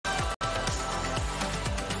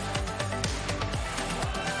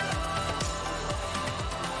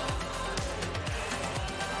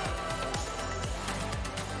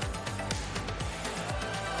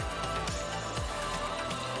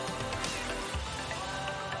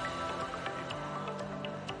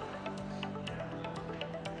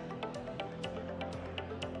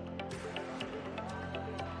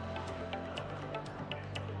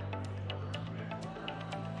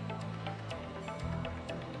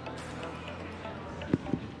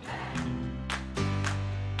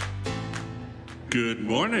Good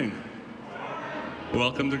morning.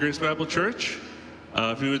 Welcome to Grace Bible Church.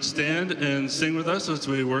 If you would stand and sing with us as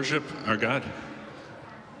we worship our God.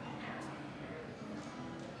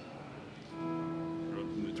 Let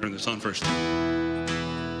me turn this on first.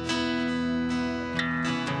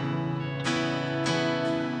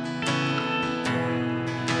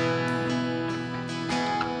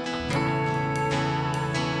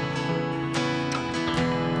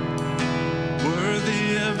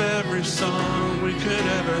 Worthy of every song we could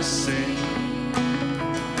ever sing,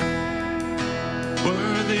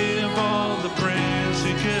 worthy of all the praise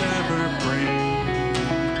you could ever bring,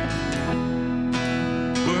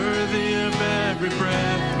 worthy of every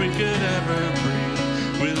breath we could ever breathe.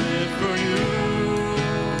 We live for you.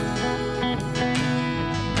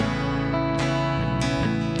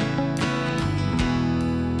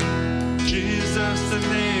 Jesus, the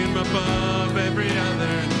name above every other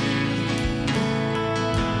name.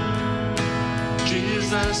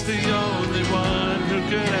 Jesus, the only one who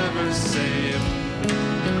could ever save.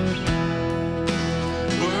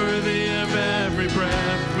 Worthy of every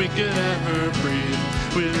breath we could ever breathe.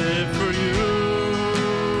 We live for you.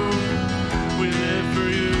 We live for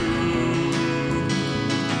you.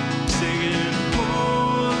 Singing,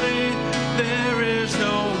 holy, there is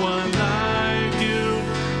no one like you.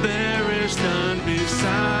 There is none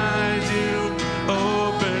beside you.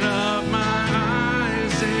 Open up my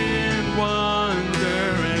eyes in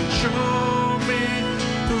wonder and show me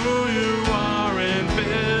who you are and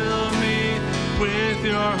fill me with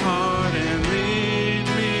your heart and lead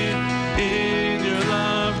me in your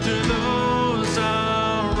love to those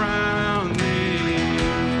around me.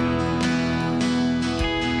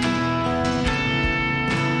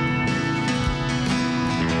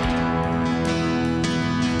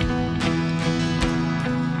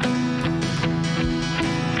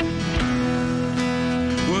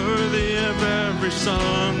 Worthy of every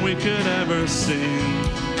song we could ever sing,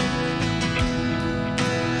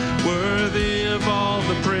 worthy of all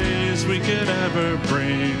the praise we could ever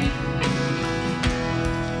bring,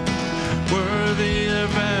 worthy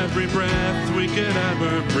of every breath we could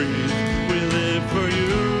ever breathe. We live for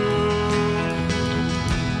you.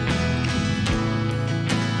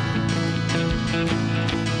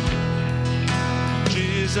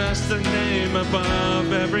 Jesus, the name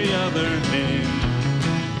above every other name.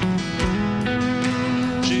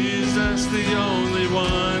 Jesus, the only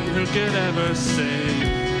one who could ever save.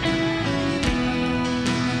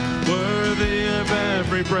 Worthy of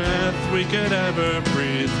every breath we could ever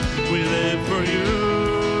breathe. We live for you.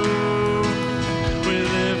 We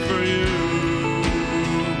live for you.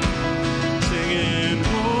 Singing,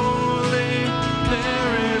 holy,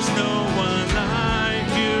 there is no one like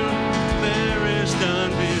you. There is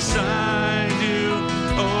none beside you.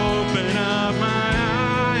 Open up my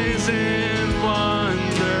eyes in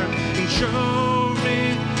wonder and show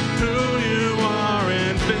me who you are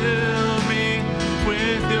and fill me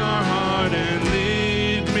with your heart and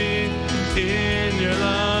lead me in your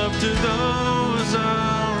love to those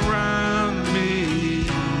around me.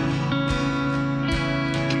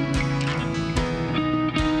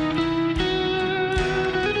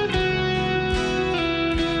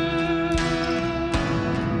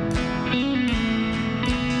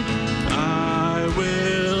 I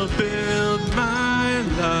will build my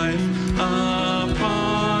life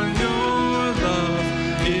upon your love.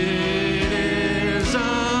 It is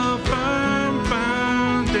a firm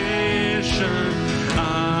foundation.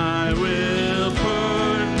 I will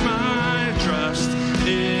put my trust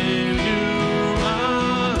in you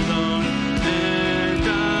alone, and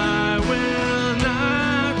I will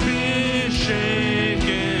not be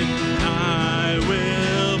shaken. I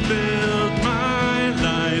will build my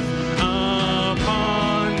life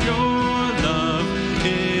upon your love.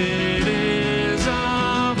 It is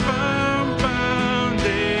a firm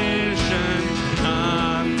foundation. I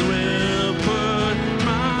will put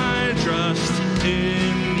my trust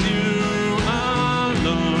in you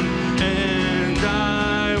alone, and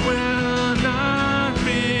I will not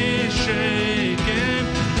be shaken.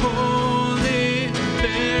 Holy,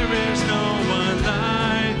 there is no one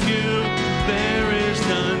like you. There is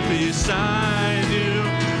none beside you.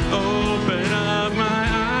 Open up my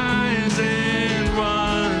eyes in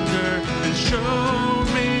wonder and show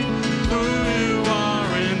me who you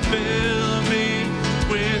are and fill me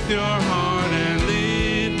with your heart and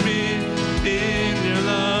lead me in your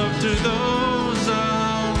love to those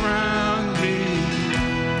around me.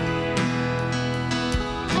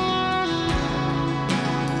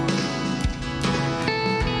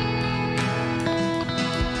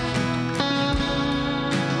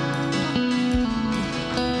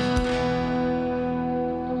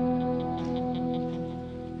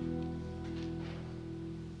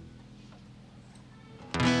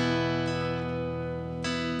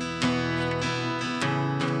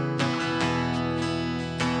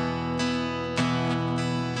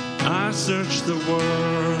 I searched the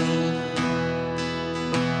world,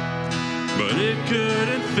 but it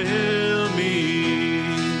couldn't fill me.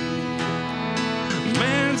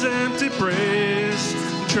 Man's empty praise,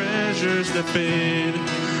 treasures that fade,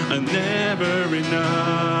 are never enough.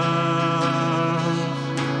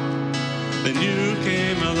 Then you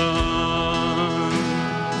came along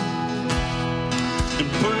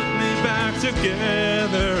and put me back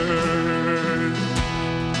together,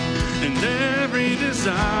 and every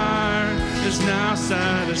desire is now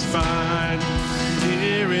satisfied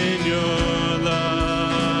here in your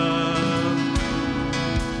love.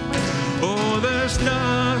 Oh, there's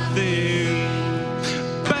nothing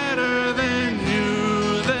better than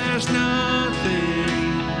you. There's nothing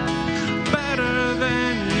better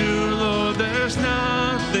than you, Lord. There's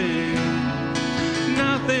nothing,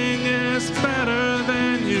 nothing is better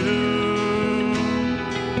than you.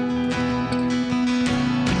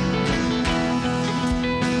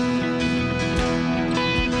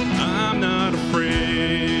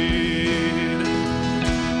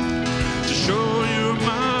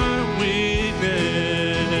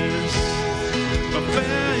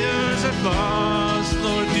 Flaws,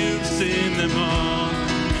 Lord, you've seen them all,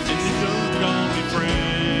 and you don't call me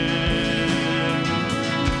friend.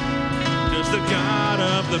 'Cause the God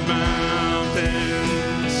of the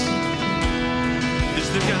mountains is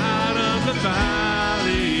the God of the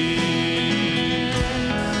valley.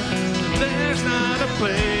 There's not a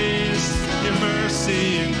place your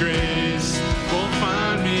mercy and grace won't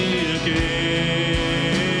find me again.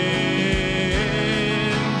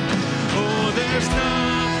 Oh, there's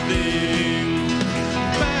nothing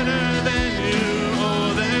better than you. Oh,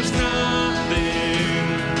 there's nothing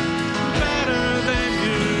better than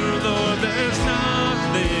you, Lord. There's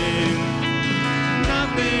nothing,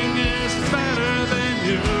 nothing is better than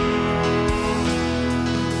you.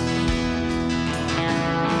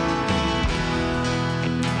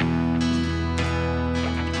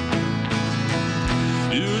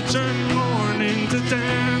 You turn mourning to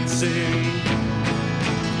dancing.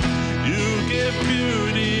 You give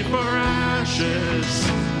beauty for ashes.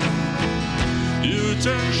 You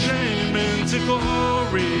turn shame into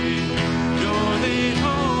glory. You're the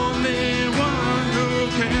only one who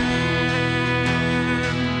can.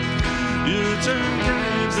 You turn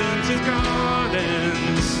graves into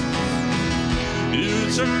gardens. You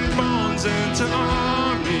turn bones into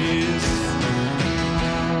armies.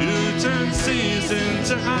 You turn seas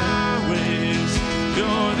into highways.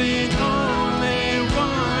 You're the only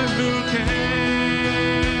one who can.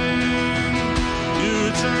 You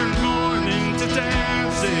turn mourning to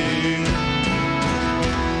dancing.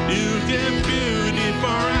 You give beauty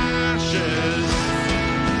for ashes.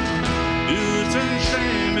 You turn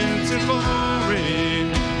shame into glory.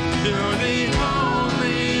 You're the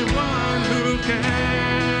only one who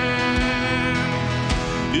can.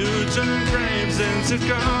 You turn graves into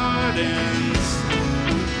gardens.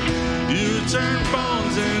 You turn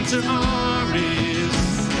bones into armies.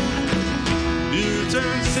 You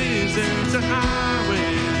turn seas into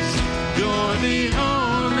highways. You're the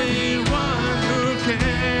only one who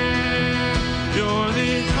can. You're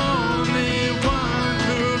the only one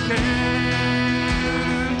who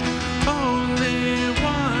can. Only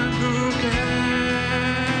one who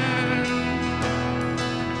can.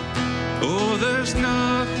 Oh, there's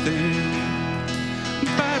nothing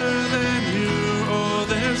better than you. Oh,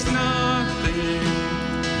 there's nothing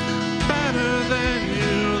better than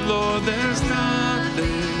you, Lord. There's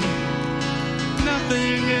nothing,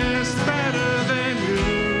 nothing is better than you.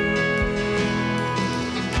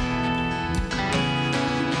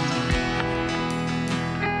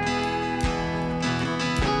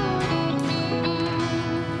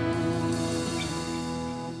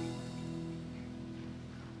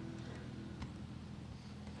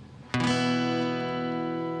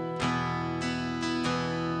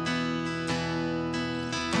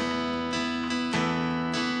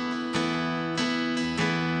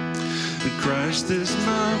 Christ is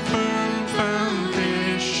my firm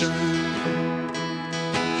foundation,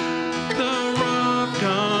 the rock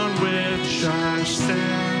on which I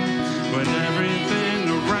stand when everything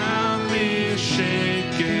around me is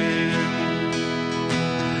shaking.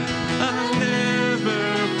 I've never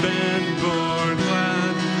been more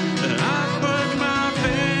glad that I put my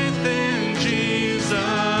faith in Jesus.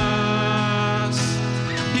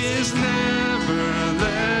 He's never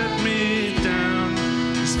let me down.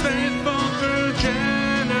 He's faithful through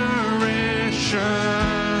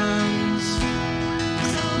generations.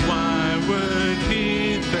 Why would he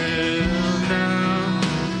fail now?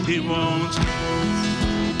 He won't.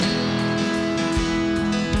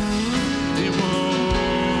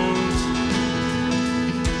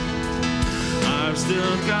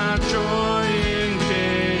 I've got joy in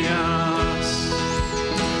chaos.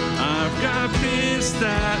 I've got peace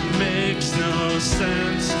that makes no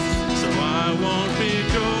sense, so I won't be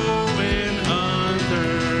going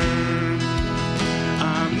under.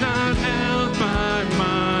 I'm not held by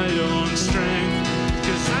my own strength,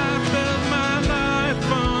 'cause I built my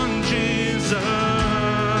life on Jesus.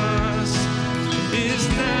 He's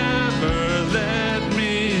never let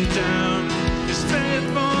me down. He's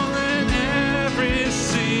faithful in every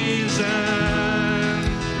season.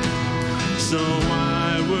 So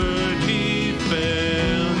why would he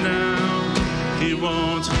fail now? He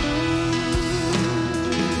won't.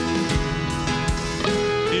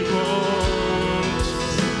 He won't.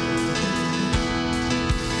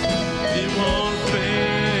 He won't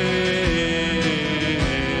fail.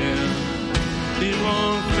 He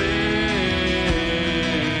won't fail.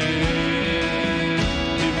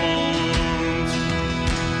 He won't.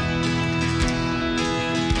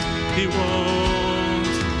 He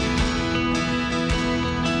won't.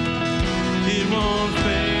 He won't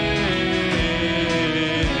fail.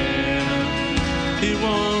 He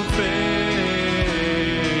won't fail.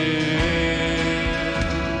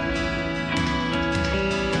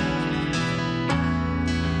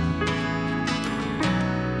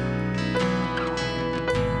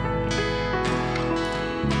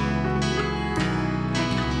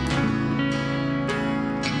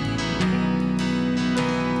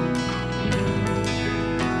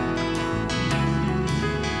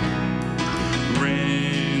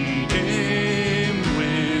 Rain came,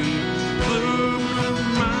 wind blew,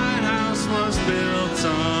 my house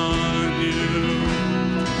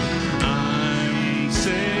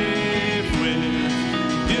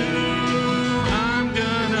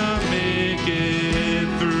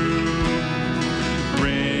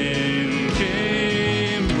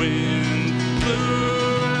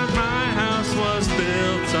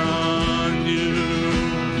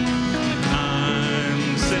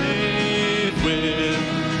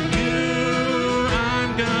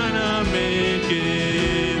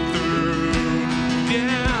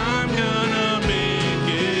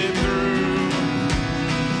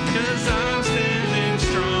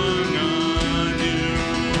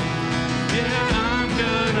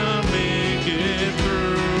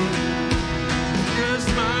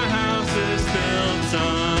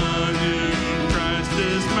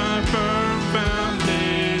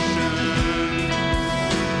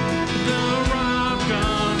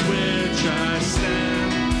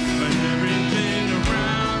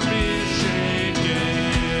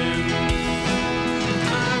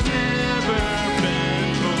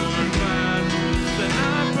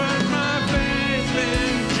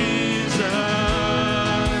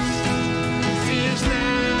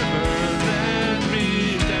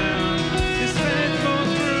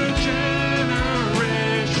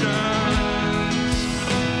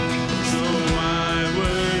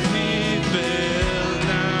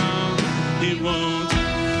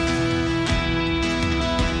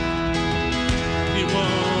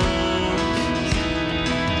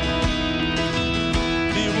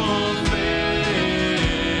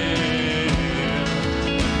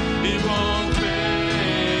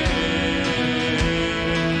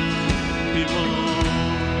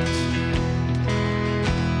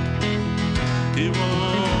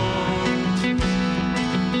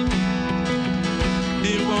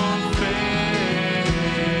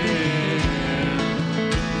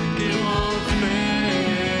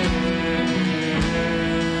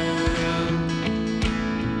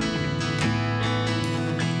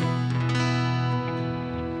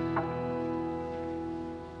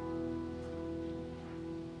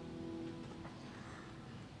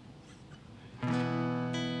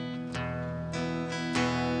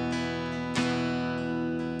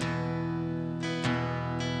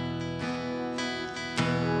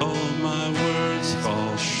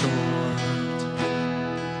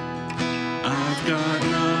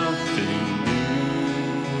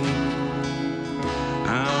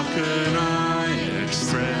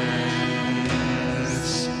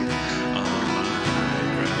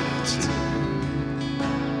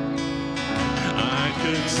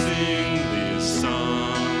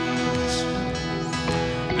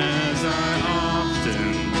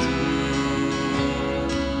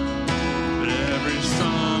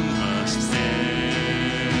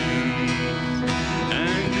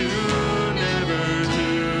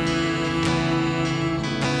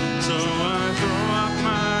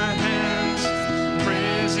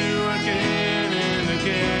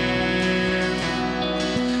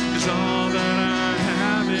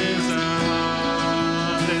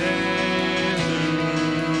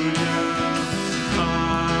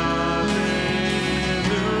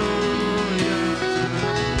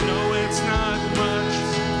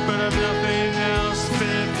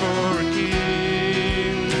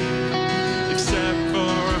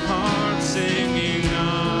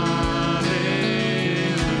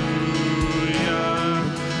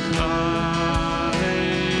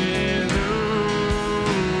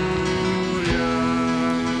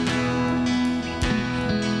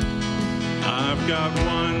I've got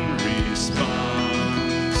one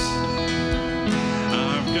response.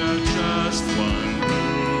 I've got just one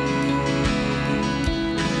move.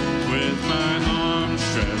 With my arms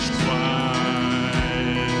stretched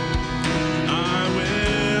wide, I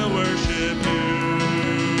will worship you.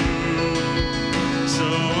 So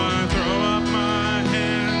I throw up my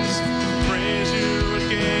hands, praise you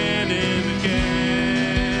again and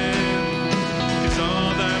again. 'Cause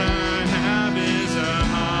all that I have is a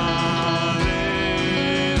hallelujah,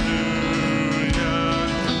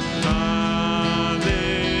 hallelujah.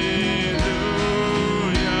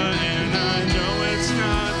 And I know it's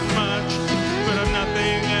not much, but I've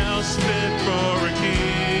nothing else fit for a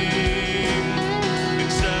king,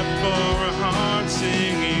 except for a heart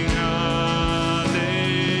singing hallelujah,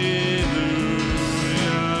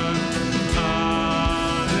 hallelujah.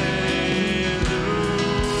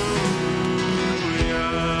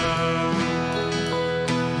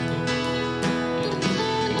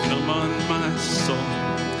 Come on, my soul,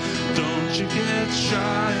 don't you get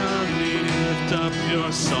shy on me, lift up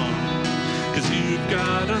your song, 'cause you've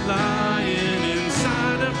got a lion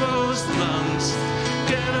inside of those lungs.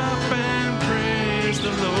 Get up and praise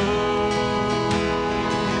the Lord.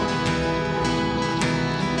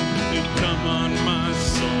 Come on, my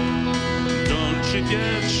soul, don't you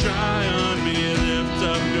get shy on me, lift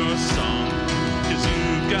up your song, 'cause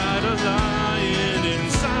you've got a lion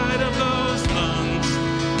inside of those lungs.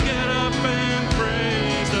 Get up and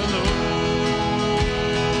praise the Lord.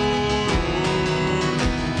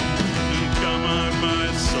 Come on, my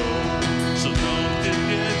soul, so don't you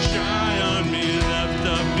get shy on me, lift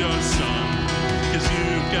up your song, 'cause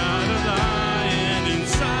you've got a lion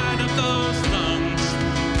inside of those lungs.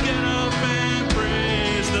 Get up and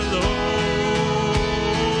praise the Lord.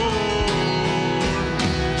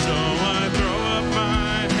 So I throw up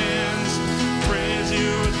my hands, praise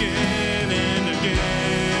you again and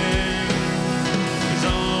again. 'Cause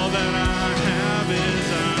all that I have is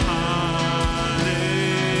a hallelujah,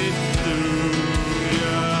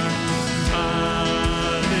 hallelujah.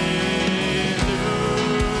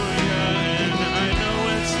 And I know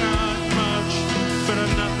it's not much, but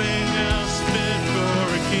I've nothing else fit for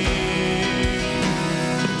a king,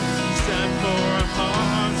 except for a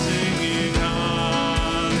heart singing hallelujah,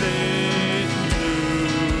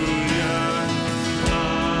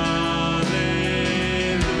 hallelujah.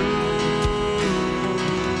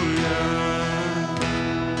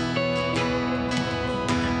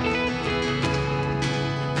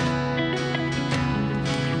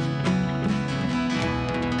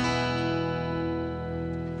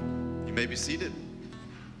 You may be seated.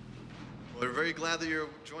 Well, we're very glad that you're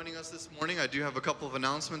joining us this morning. I do have a couple of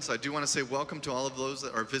announcements. I do want to say welcome to all of those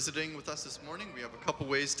that are visiting with us this morning. We have a couple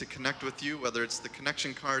ways to connect with you, whether it's the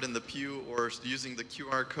connection card in the pew or using the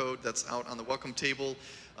QR code that's out on the welcome table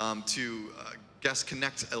to guest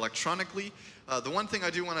connect electronically. The one thing I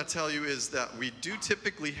do want to tell you is that we do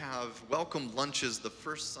typically have welcome lunches the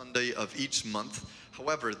first Sunday of each month.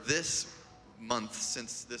 However, this month,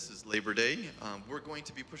 since this is Labor Day, we're going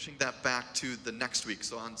to be pushing that back to the next week.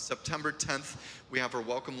 So on September 10th, we have our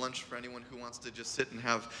welcome lunch for anyone who wants to just sit and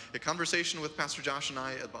have a conversation with Pastor Josh and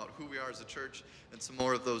I about who we are as a church and some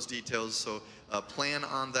more of those details. So plan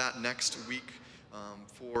on that next week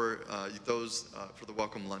for the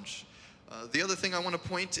welcome lunch. The other thing I want to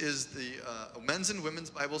point is the men's and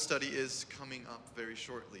women's Bible study is coming up very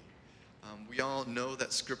shortly. We all know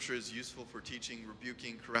that Scripture is useful for teaching,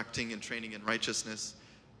 rebuking, correcting, and training in righteousness.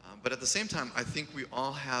 But at the same time, I think we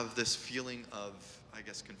all have this feeling of, I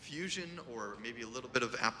guess, confusion or maybe a little bit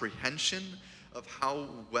of apprehension of how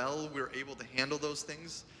well we're able to handle those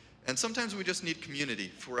things. And sometimes we just need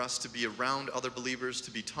community for us to be around other believers,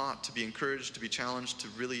 to be taught, to be encouraged, to be challenged, to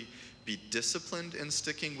really be disciplined in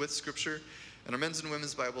sticking with Scripture. And our men's and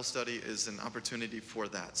women's Bible study is an opportunity for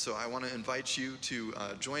that. So I want to invite you to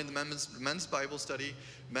join the men's Bible study,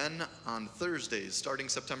 men on Thursdays, starting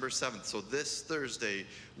September 7th. So this Thursday,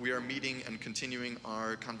 we are meeting and continuing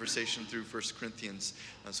our conversation through 1 Corinthians.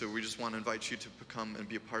 So we just want to invite you to come and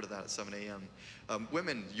be a part of that at 7 a.m.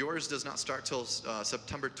 Women, yours does not start till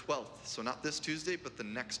September 12th. So not this Tuesday, but the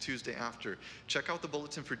next Tuesday after. Check out the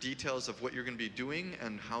bulletin for details of what you're going to be doing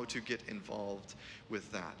and how to get involved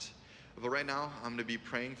with that. But right now, I'm going to be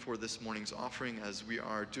praying for this morning's offering as we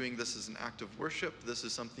are doing this as an act of worship. This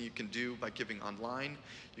is something you can do by giving online.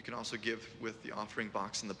 You can also give with the offering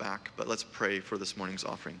box in the back. But let's pray for this morning's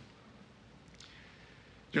offering.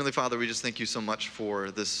 Dear Heavenly Father, we just thank you so much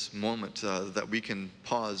for this moment that we can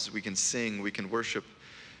pause, we can sing, we can worship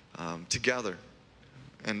together.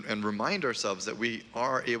 and remind ourselves that we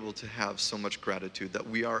are able to have so much gratitude, that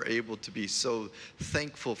we are able to be so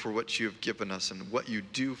thankful for what you have given us and what you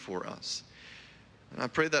do for us. And I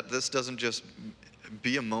pray that this doesn't just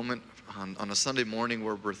be a moment on a Sunday morning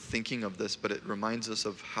where we're thinking of this, but it reminds us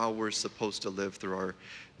of how we're supposed to live through our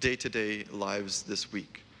day-to-day lives this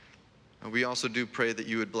week. And we also do pray that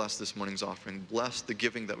you would bless this morning's offering, bless the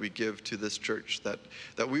giving that we give to this church,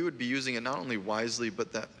 that we would be using it not only wisely,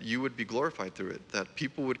 but that you would be glorified through it, that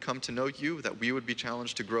people would come to know you, that we would be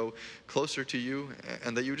challenged to grow closer to you,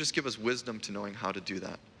 and that you would just give us wisdom to knowing how to do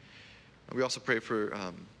that. And we also pray for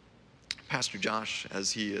Pastor Josh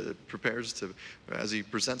as he as he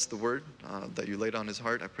presents the word that you laid on his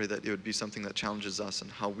heart. I pray that it would be something that challenges us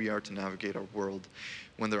and how we are to navigate our world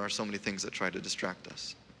when there are so many things that try to distract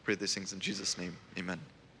us. I pray these things in Jesus' name, amen.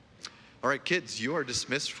 All right, kids, you are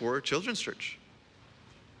dismissed for Children's Church.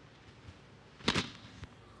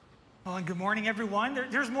 Well, and good morning, everyone.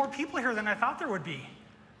 There's more people here than I thought there would be.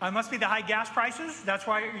 It must be the high gas prices. That's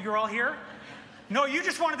why you're all here. No, you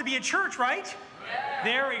just wanted to be at church, right? Yeah.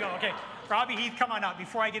 There we go. Okay. Robbie Heath, come on up.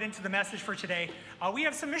 Before I get into the message for today, we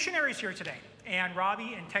have some missionaries here today. And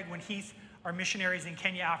Robbie and Tegwin Heath are missionaries in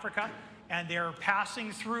Kenya, Africa. And they're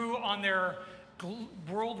passing through on their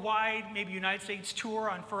worldwide, maybe United States tour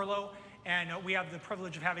on furlough. And we have the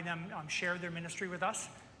privilege of having them share their ministry with us.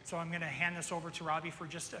 So I'm going to hand this over to Robbie for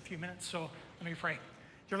just a few minutes. So let me pray.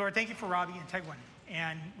 Dear Lord, thank you for Robbie and Tegwin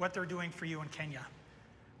and what they're doing for you in Kenya.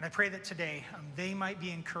 And I pray that today they might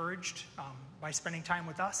be encouraged by spending time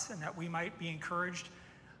with us, and that we might be encouraged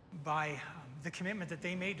by the commitment that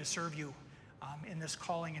they made to serve you in this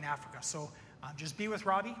calling in Africa. So just be with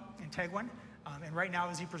Robbie and Tegwin, and right now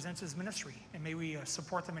as he presents his ministry, and may we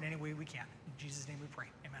support them in any way we can. In Jesus' name we pray.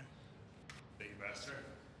 Amen. Thank you, Pastor.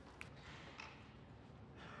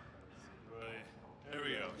 There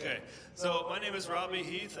we go. Okay. So my name is Robbie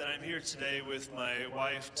Heath, and I'm here today with my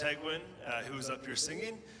wife, Tegwin, who's up here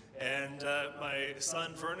singing, and my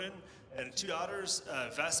son, Vernon, and two daughters,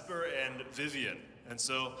 Vesper and Vivian. And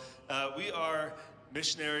so we are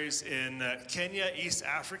missionaries in Kenya, East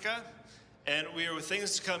Africa, and we are with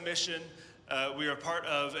Things to Come Mission. We are part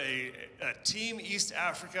of a Team East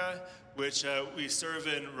Africa, which we serve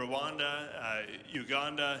in Rwanda,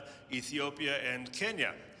 Uganda, Ethiopia, and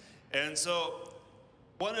Kenya. And so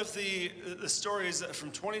one of the stories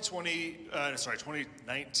from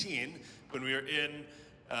 2019, when we were in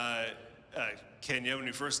Kenya, when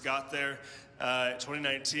we first got there,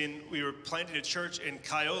 2019, we were planting a church in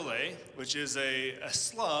Kayole, which is a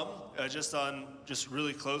slum just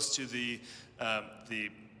really close to the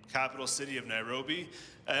capital city of Nairobi.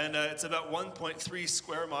 And it's about 1.3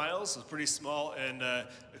 square miles, so pretty small. And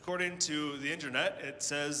according to the internet, it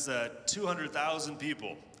says 200,000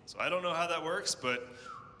 people. So I don't know how that works, but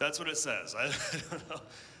that's what it says. I don't know.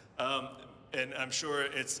 And I'm sure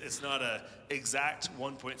it's not a exact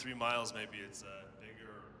 1.3 miles. Maybe it's bigger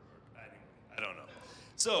or I don't know.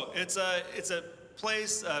 So it's a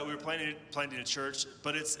place. We were planting a church,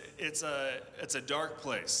 but it's a dark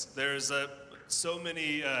place. There's so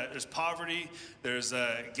many. There's poverty. There's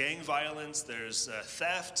gang violence. There's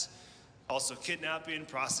theft, also kidnapping,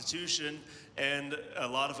 prostitution, and a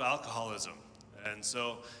lot of alcoholism. And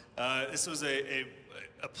so this was a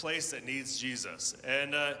place that needs Jesus.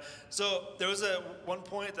 And so there was one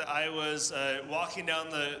point that I was walking down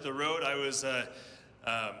the road. I was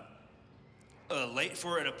late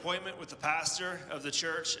for an appointment with the pastor of the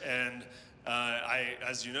church, and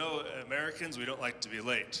as you know, Americans, we don't like to be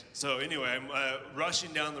late. So anyway, I'm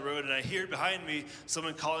rushing down the road, and I hear behind me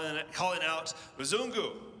someone calling out,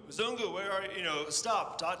 "Mzungu, Mzungu, where are you? You know,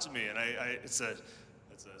 stop, talk to me." And it's a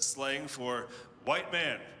slang for white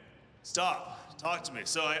man. Stop, talk to me.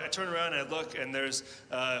 So I turn around and I look, and there's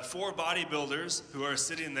 4 bodybuilders who are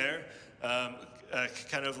sitting there,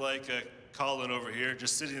 kind of like Colin over here,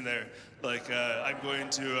 just sitting there like I'm going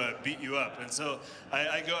to beat you up. And so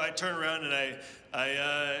I turn around and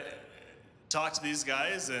I talk to these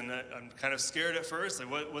guys, and I'm kind of scared at first,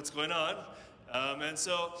 like what's going on? And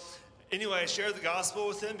so anyway, I share the gospel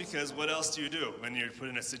with them, because what else do you do when you're put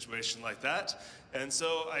in a situation like that? And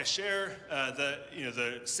so I share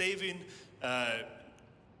the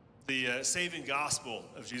saving gospel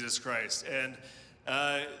of Jesus Christ, and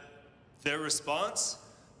their response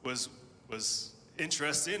was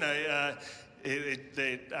interesting.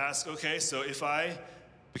 They asked, "Okay, so if I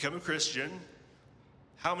become a Christian,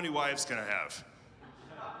 how many wives can I have?"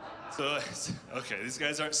 So okay, these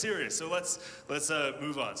guys aren't serious. So let's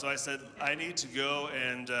move on. So I said, I need to go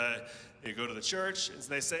and go to the church, and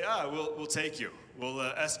they say, we'll take you. We'll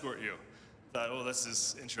escort you. I thought, this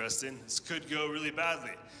is interesting. This could go really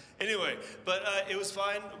badly. Anyway, but it was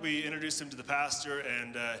fine. We introduced him to the pastor,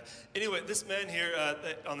 and anyway, this man here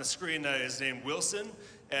on the screen is named Wilson,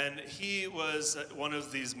 and he was one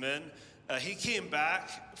of these men. He came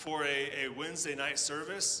back for a Wednesday night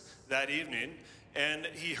service that evening, and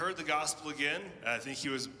he heard the gospel again. I think he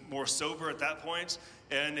was more sober at that point,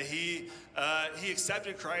 and he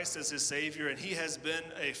accepted Christ as his Savior, and he has been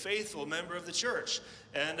a faithful member of the church.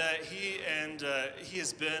 And he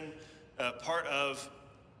has been part of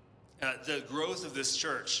the growth of this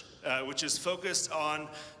church, which is focused on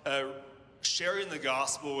sharing the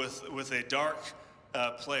gospel with a dark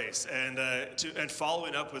place, and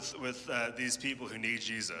following up with these people who need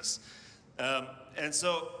Jesus. And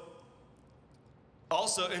so,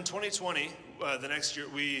 also in 2020, the next year,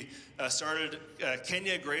 we started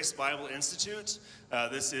Kenya Grace Bible Institute.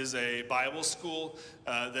 This is a Bible school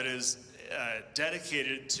that is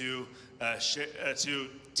dedicated to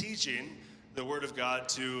teaching the Word of God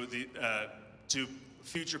to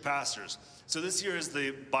future pastors. So this here is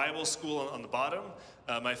the Bible school on the bottom.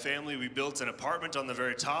 My family, we built an apartment on the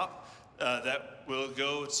very top that will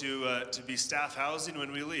go to be staff housing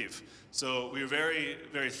when we leave. So we're very,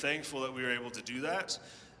 very thankful that we were able to do that.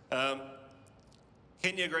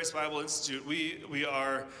 Kenya Grace Bible Institute, we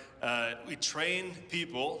train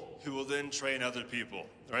people who will then train other people,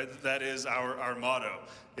 right? That is our motto,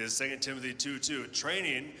 is 2 Timothy 2:2,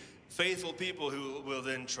 training faithful people who will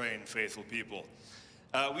then train faithful people.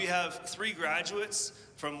 We have 3 graduates.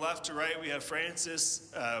 From left to right, we have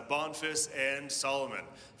Francis, Bonfis, and Solomon.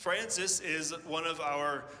 Francis is one of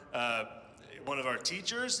our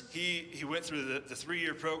teachers. He went through the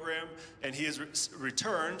 3-year program, and he has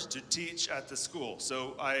returned to teach at the school.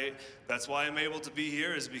 So that's why I'm able to be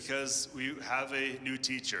here, is because we have a new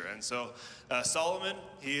teacher. And so Solomon,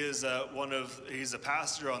 he's a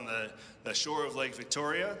pastor on the shore of Lake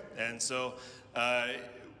Victoria. And so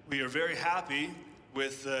we are very happy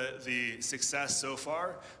with the success so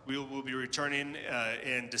far. We will be returning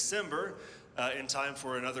in December in time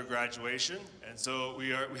for another graduation, and so we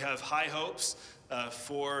have high hopes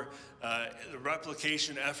for the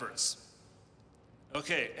replication efforts.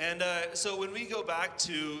 Okay, and so when we go back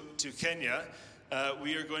to Kenya,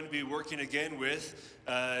 we are going to be working again with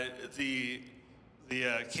the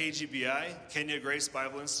KGBI, Kenya Grace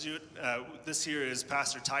Bible Institute. This here is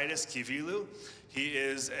Pastor Titus Kivilu.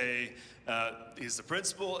 He's the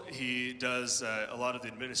principal. He does a lot of the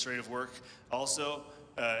administrative work also,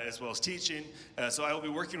 as well as teaching. So I will be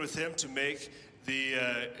working with him to make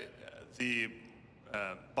the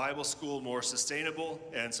Bible school more sustainable,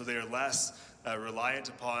 and so they are less reliant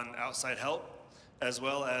upon outside help, as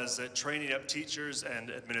well as training up teachers and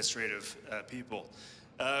administrative people.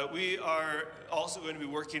 We are also going to be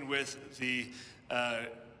working with the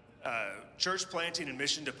church planting and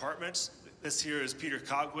mission departments. This here is Peter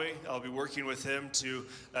Kagwe. I'll be working with him to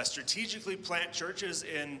strategically plant churches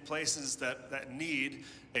in places that need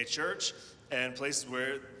a church, and places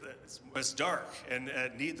where it's dark and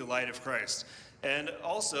need the light of Christ. And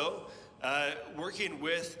also working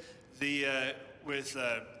with the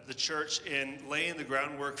church in laying the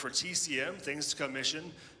groundwork for TCM, Things to Come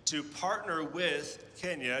Mission, to partner with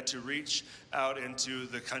Kenya to reach out into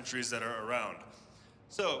the countries that are around.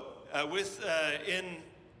 So in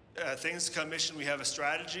Things to Come Mission, we have a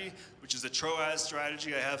strategy, which is a TROAS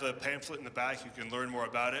strategy. I have a pamphlet in the back. You can learn more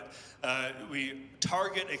about it. We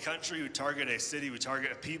target a country, we target a city, we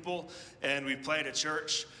target a people, and we plant a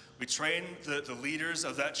church. We train the leaders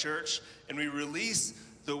of that church, and we release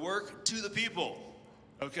the work to the people.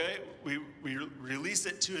 Okay? We release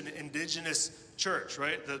it to an indigenous church,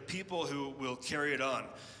 right? The people who will carry it on.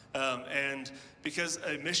 And because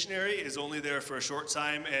a missionary is only there for a short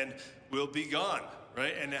time and will be gone,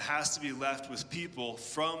 right? And it has to be left with people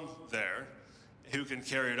from there who can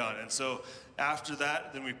carry it on. And so after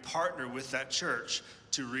that, then we partner with that church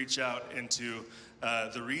to reach out into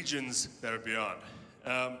the regions that are beyond.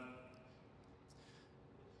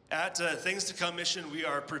 At Things to Come Mission, we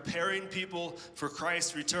are preparing people for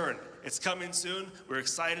Christ's return. It's coming soon. We're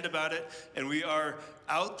excited about it. And we are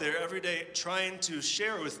out there every day trying to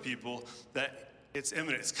share with people that it's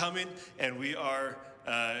imminent. It's coming, and we are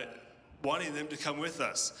wanting them to come with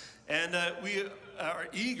us. And we are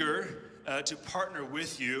eager to partner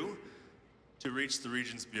with you to reach the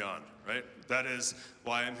regions beyond, right? That is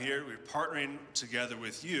why I'm here. We're partnering together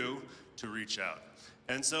with you to reach out.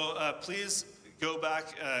 And so please go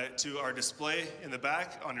back to our display in the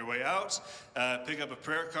back on your way out. Pick up a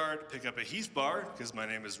prayer card, pick up a Heath bar, because my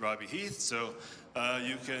name is Robbie Heath. So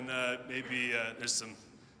you can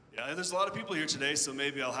there's a lot of people here today, so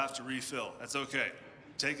maybe I'll have to refill. That's okay.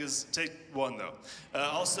 Take one, though.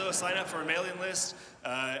 Also, sign up for our mailing list,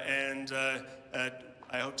 and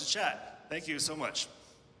I hope to chat. Thank you so much.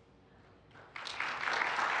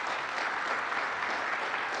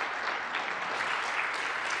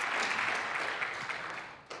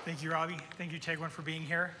 Thank you, Robbie. Thank you, Tegwin, for being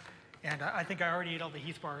here. And I think I already ate all the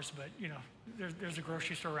Heath bars, but, you know, there's a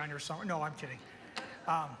grocery store around here somewhere. No, I'm kidding.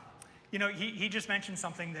 You know, he just mentioned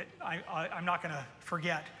something that I'm not going to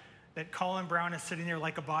forget, that Colin Brown is sitting there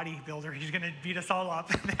like a bodybuilder. He's going to beat us all up.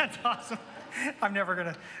 That's awesome. I'm never going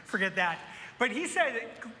to forget that. But he said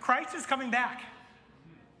that Christ is coming back.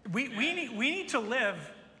 We need to live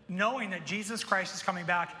knowing that Jesus Christ is coming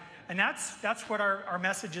back. And that's what our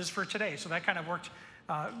message is for today. So that kind of worked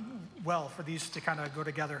well for these to kind of go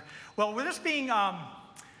together. Well, with this being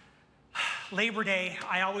Labor Day,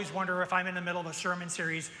 I always wonder if I'm in the middle of a sermon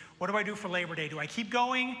series, what do I do for Labor Day? Do I keep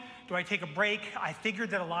going? Do I take a break? I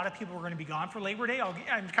figured that a lot of people were going to be gone for Labor Day.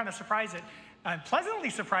 I'm kind of I'm pleasantly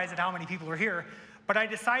surprised at how many people are here. But I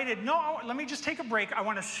decided, no, let me just take a break. I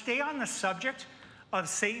want to stay on the subject of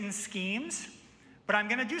Satan's schemes, but I'm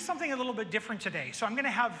going to do something a little bit different today. So I'm going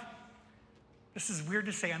to have, this is weird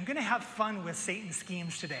to say, I'm going to have fun with Satan's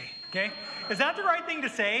schemes today, okay? Is that the right thing to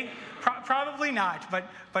say? Probably not,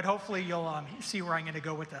 but hopefully you'll see where I'm going to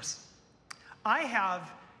go with this. I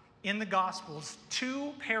have in the Gospels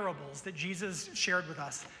 2 parables that Jesus shared with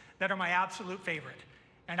us that are my absolute favorite.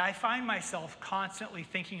 And I find myself constantly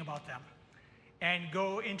thinking about them and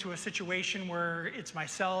go into a situation where it's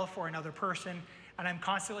myself or another person, and I'm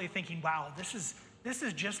constantly thinking, wow, this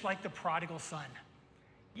is just like the prodigal son.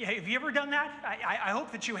 Yeah, have you ever done that? I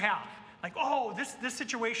hope that you have. Like, oh, this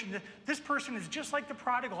situation, this person is just like the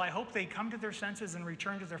prodigal. I hope they come to their senses and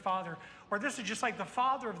return to their father. Or this is just like the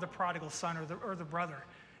father of the prodigal son or the brother.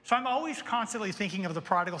 So I'm always constantly thinking of the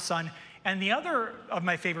prodigal son. And the other of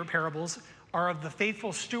my favorite parables are of the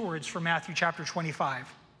faithful stewards from Matthew chapter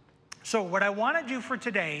 25. So what I want to do for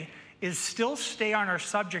today is still stay on our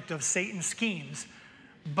subject of Satan's schemes,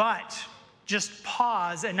 but just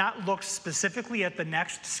pause and not look specifically at the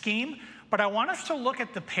next scheme, but I want us to look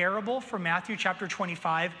at the parable from Matthew chapter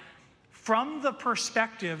 25 from the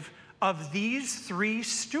perspective of these 3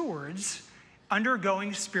 stewards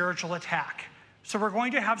undergoing spiritual attack. So we're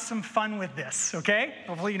going to have some fun with this, okay?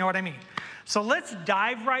 Hopefully you know what I mean. So let's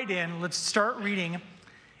dive right in. Let's start reading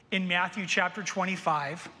in Matthew chapter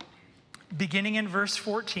 25, beginning in verse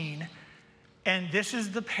 14. And this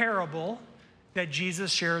is the parable that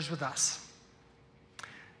Jesus shares with us.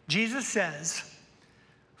 Jesus says,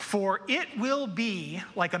 "For it will be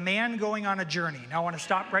like a man going on a journey." Now I want to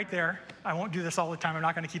stop right there. I won't do this all the time. I'm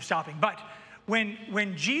not going to keep stopping. But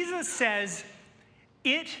when Jesus says,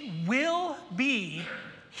 "it will be,"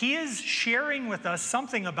 he is sharing with us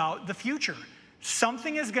something about the future.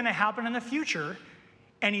 Something is going to happen in the future,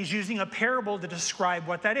 and he's using a parable to describe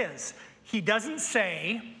what that is. He doesn't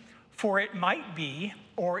say, "for it might be,"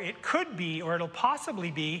 or "it could be," or "it'll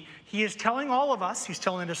possibly be." He is telling all of us, he's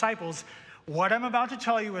telling the disciples, what I'm about to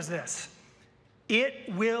tell you is this: it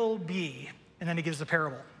will be. And then he gives the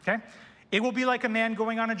parable, okay? "It will be like a man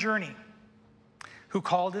going on a journey, who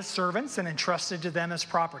called his servants and entrusted to them his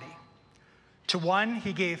property. To one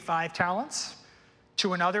he gave 5 talents,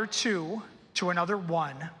 to another 2, to another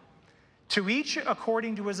 1, to each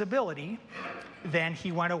according to his ability. Then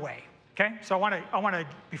he went away." Okay, so I want to,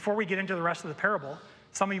 before we get into the rest of the parable,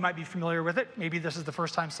 some of you might be familiar with it. Maybe this is the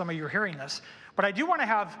first time some of you are hearing this. But I do want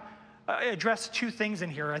to address 2 things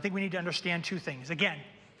in here. I think we need to understand 2 things. Again,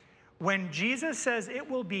 when Jesus says it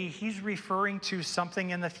will be, he's referring to something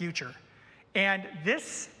in the future. And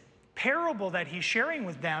this parable that he's sharing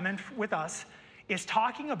with them and with us is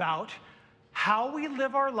talking about how we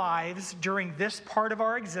live our lives during this part of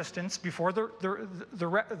our existence before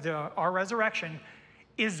our resurrection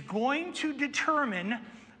is going to determine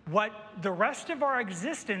what the rest of our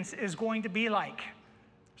existence is going to be like.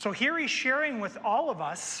 So here he's sharing with all of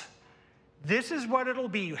us, this is what it'll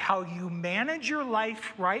be. How you manage your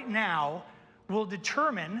life right now will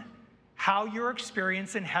determine how your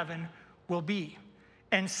experience in heaven will be.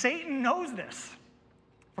 And Satan knows this.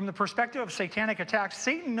 From the perspective of satanic attacks,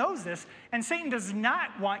 Satan knows this, and Satan does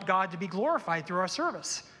not want God to be glorified through our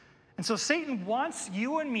service. And so Satan wants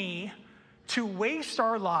you and me to waste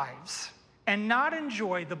our lives and not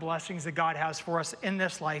enjoy the blessings that God has for us in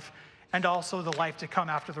this life and also the life to come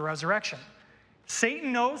after the resurrection.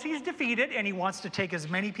 Satan knows he's defeated, and he wants to take as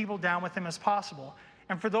many people down with him as possible.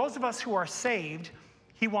 And for those of us who are saved,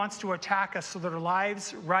 he wants to attack us so that our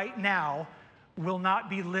lives right now will not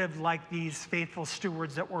be lived like these faithful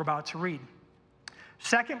stewards that we're about to read.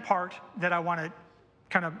 Second part that I want to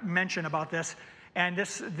kind of mention about this, and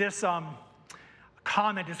this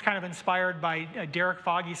comment is kind of inspired by Derek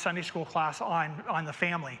Foggy's Sunday school class on the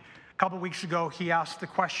family. A couple weeks ago, he asked the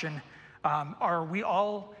question, do we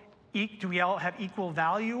all have equal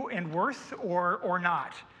value and worth or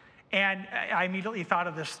not? And I immediately thought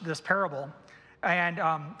of this parable. And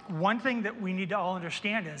one thing that we need to all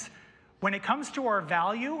understand is when it comes to our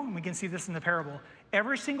value, and we can see this in the parable,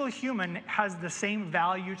 every single human has the same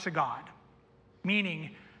value to God.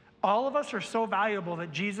 Meaning, all of us are so valuable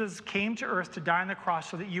that Jesus came to earth to die on the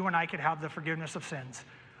cross so that you and I could have the forgiveness of sins.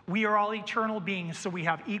 We are all eternal beings, so we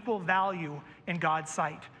have equal value in God's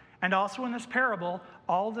sight. And also in this parable,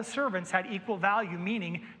 all the servants had equal value,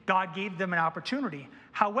 meaning God gave them an opportunity.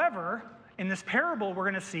 However, in this parable we're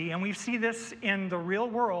going to see, and we see this in the real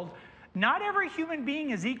world, not every human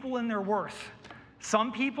being is equal in their worth.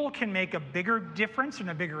 Some people can make a bigger difference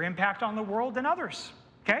and a bigger impact on the world than others,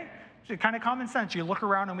 okay? It's kind of common sense. You look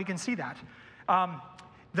around and we can see that.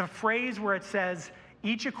 The phrase where it says,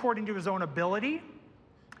 each according to his own ability,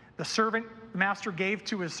 the master gave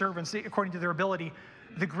to his servants according to their ability.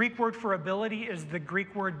 The Greek word for ability is the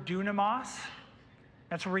Greek word dunamos.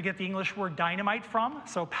 That's where we get the English word dynamite from,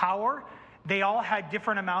 so power. They all had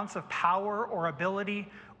different amounts of power or ability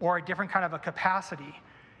or a different kind of a capacity.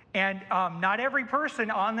 And not every person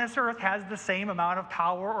on this earth has the same amount of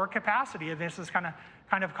power or capacity. This is kind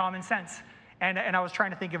of common sense. And I was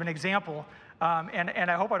trying to think of an example,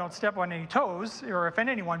 and I hope I don't step on any toes or offend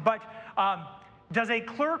anyone, but does a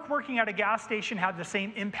clerk working at a gas station have the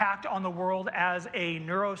same impact on the world as a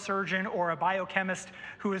neurosurgeon or a biochemist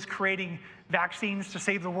who is creating vaccines to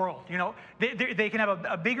save the world? You know, they can have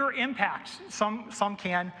a bigger impact. Some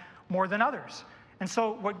can more than others. And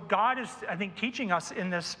so what God is, I think, teaching us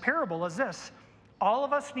in this parable is this. All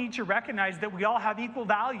of us need to recognize that we all have equal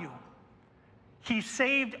value. He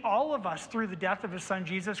saved all of us through the death of his son,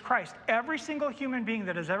 Jesus Christ. Every single human being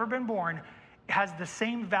that has ever been born has the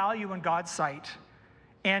same value in God's sight.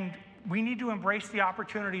 And we need to embrace the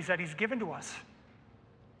opportunities that he's given to us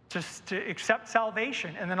to accept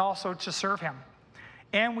salvation and then also to serve him.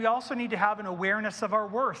 And we also need to have an awareness of our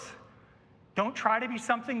worth. Don't try to be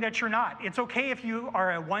something that you're not. It's okay if you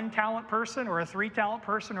are a 1-talent person or a 3-talent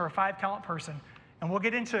person or a 5-talent person. And we'll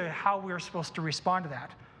get into how we're supposed to respond to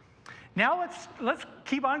that. Now let's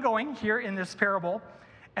keep on going here in this parable.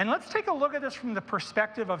 And let's take a look at this from the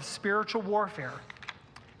perspective of spiritual warfare.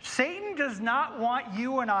 Satan does not want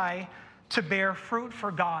you and I to bear fruit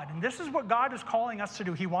for God. And this is what God is calling us to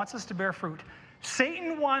do. He wants us to bear fruit.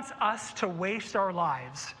 Satan wants us to waste our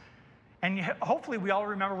lives. And hopefully we all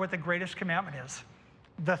remember what the greatest commandment is.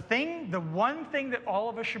 The one thing that all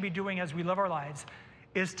of us should be doing as we live our lives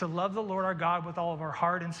is to love the Lord our God with all of our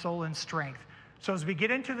heart and soul and strength. So as we get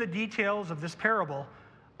into the details of this parable,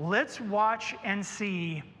 let's watch and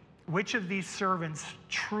see which of these servants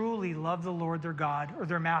truly love the Lord their God or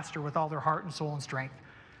their master with all their heart and soul and strength.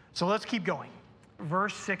 So let's keep going.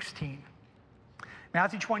 Verse 16.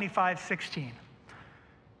 Matthew 25:16.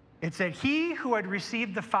 It said, he who had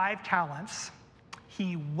received the 5 talents,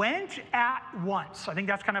 he went at once. I think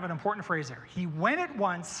that's kind of an important phrase there. He went at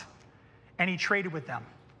once and he traded with them.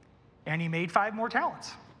 And he made 5 more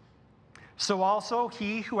talents. So also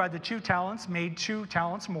he who had the 2 talents made 2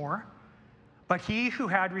 talents more. But he who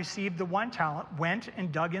had received the 1 talent went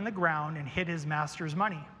and dug in the ground and hid his master's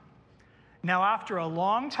money. Now after a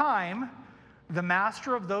long time, the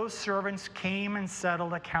master of those servants came and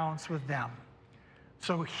settled accounts with them.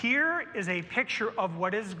 So here is a picture of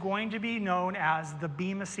what is going to be known as the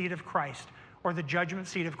Bema seat of Christ, or the judgment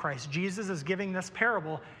seat of Christ. Jesus is giving this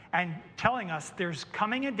parable and telling us there's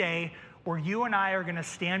coming a day where you and I are going to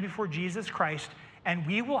stand before Jesus Christ, and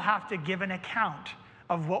we will have to give an account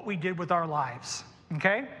of what we did with our lives,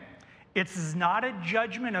 okay? It's not a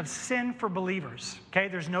judgment of sin for believers, okay?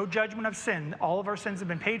 There's no judgment of sin. All of our sins have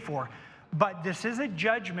been paid for. But this is a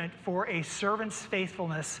judgment for a servant's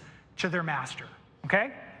faithfulness to their master,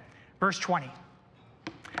 okay? Verse 20.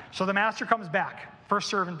 So the master comes back. First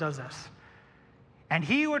servant does this. And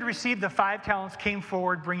he who had received the 5 talents came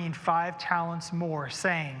forward, bringing 5 talents more,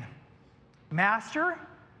 saying, Master,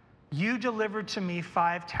 you delivered to me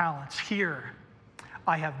 5 talents. Here,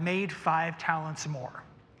 I have made 5 talents more.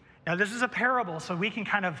 Now, this is a parable, so we can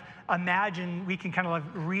kind of imagine, we can kind of like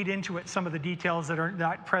read into it some of the details that are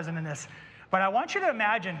not present in this. But I want you to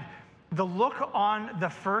imagine the look on the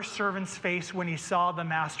first servant's face when he saw the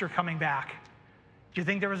master coming back. Do you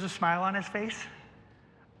think there was a smile on his face?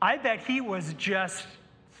 I bet he was just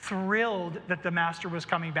thrilled that the master was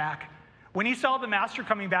coming back. When he saw the master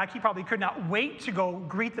coming back, he probably could not wait to go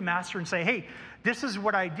greet the master and say, hey, this is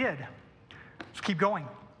what I did. Let's keep going.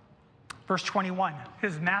 Verse 21,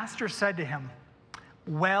 his master said to him,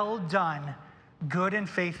 well done, good and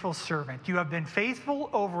faithful servant. You have been faithful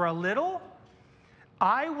over a little.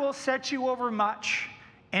 I will set you over much.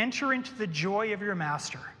 Enter into the joy of your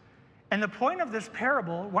master. And the point of this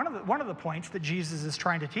parable, one of the points that Jesus is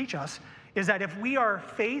trying to teach us, is that if we are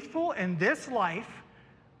faithful in this life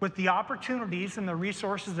with the opportunities and the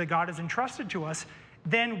resources that God has entrusted to us,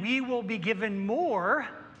 then we will be given more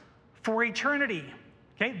for eternity.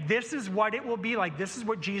 Okay, this is what it will be like. This is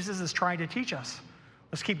what Jesus is trying to teach us.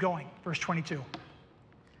 Let's keep going. Verse 22.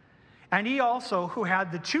 And he also, who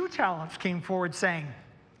had the 2 talents, came forward saying,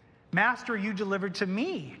 Master, you delivered to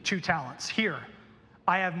me 2 talents. Here,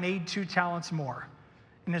 I have made 2 talents more.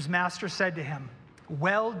 And his master said to him,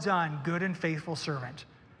 Well done, good and faithful servant.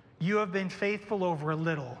 You have been faithful over a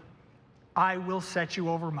little. I will set you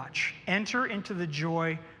over much. Enter into the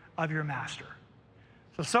joy of your master.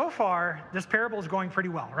 So far, this parable is going pretty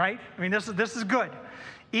well, right? I mean, this is good.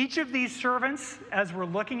 Each of these servants, as we're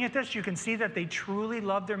looking at this, you can see that they truly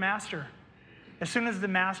loved their master. As soon as the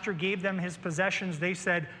master gave them his possessions, they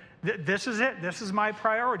said, this is it. This is my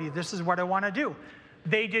priority. This is what I want to do.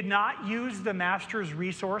 They did not use the master's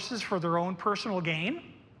resources for their own personal gain,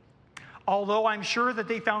 although I'm sure that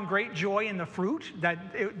they found great joy in the fruit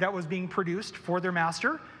that was being produced for their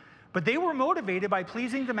master. But they were motivated by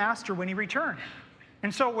pleasing the master when he returned.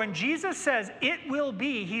 And so when Jesus says, it will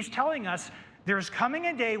be, he's telling us there's coming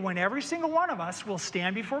a day when every single one of us will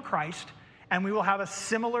stand before Christ and we will have a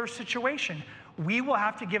similar situation. We will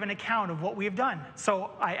have to give an account of what we have done. So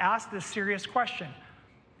I ask this serious question.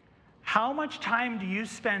 How much time do you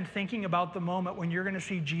spend thinking about the moment when you're going to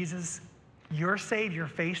see Jesus, your Savior,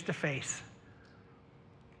 face to face?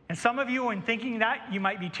 And some of you, in thinking that, you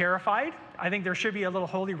might be terrified. I think there should be a little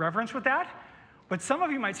holy reverence with that. But some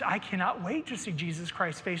of you might say, I cannot wait to see Jesus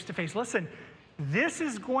Christ face to face. Listen, this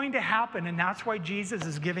is going to happen, and that's why Jesus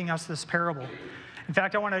is giving us this parable. In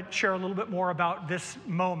fact, I want to share a little bit more about this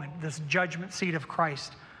moment, this judgment seat of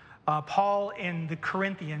Christ. Paul in the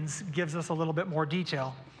Corinthians gives us a little bit more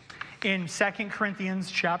detail. In 2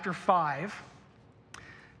 Corinthians chapter 5,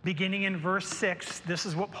 beginning in verse 6, this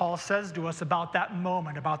is what Paul says to us about that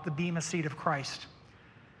moment, about the bema seat of Christ.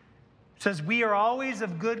 It says, we are always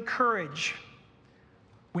of good courage.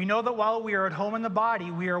 We know that while we are at home in the body,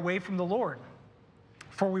 we are away from the Lord.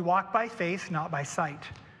 For we walk by faith, not by sight.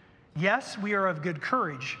 Yes, we are of good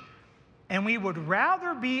courage, and we would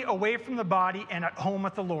rather be away from the body and at home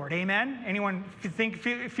with the Lord. Amen? Anyone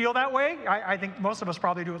feel that way? I think most of us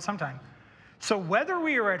probably do it sometime. So whether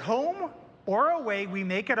we are at home or away, we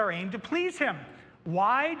make it our aim to please him.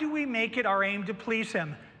 Why do we make it our aim to please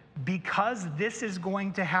him? Because this is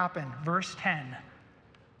going to happen. Verse 10.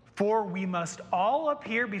 For we must all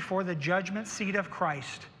appear before the judgment seat of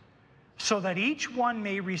Christ, so that each one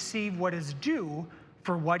may receive what is due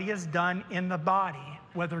for what he has done in the body,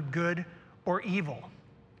 whether good or evil.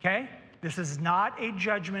 Okay? This is not a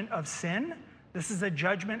judgment of sin. This is a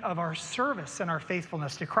judgment of our service and our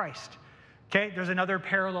faithfulness to Christ. Okay? There's another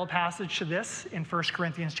parallel passage to this in 1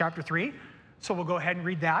 Corinthians chapter 3. So we'll go ahead and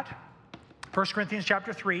read that. 1 Corinthians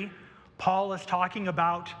chapter 3, Paul is talking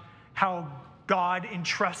about how God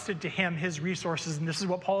entrusted to him his resources, and this is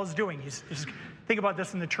what Paul is doing. Think about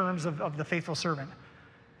this in the terms of the faithful servant.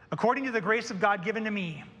 According to the grace of God given to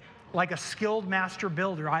me, like a skilled master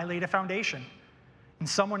builder, I laid a foundation, and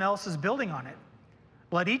someone else is building on it.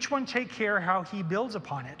 Let each one take care how he builds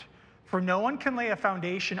upon it, for no one can lay a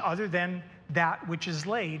foundation other than that which is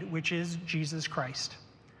laid, which is Jesus Christ.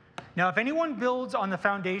 Now, if anyone builds on the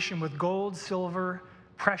foundation with gold, silver,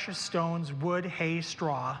 precious stones, wood, hay,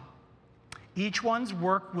 straw, each one's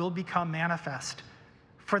work will become manifest,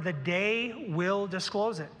 for the day will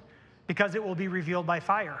disclose it, because it will be revealed by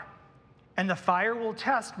fire. And the fire will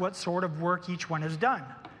test what sort of work each one has done.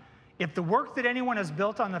 If the work that anyone has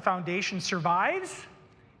built on the foundation survives,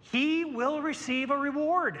 he will receive a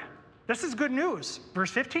reward. This is good news.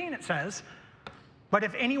 Verse 15, it says, but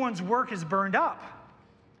if anyone's work is burned up,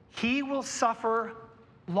 he will suffer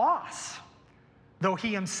loss, though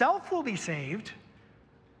he himself will be saved,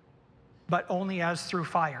 but only as through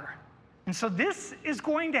fire. And so this is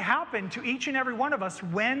going to happen to each and every one of us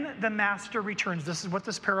when the master returns. This is what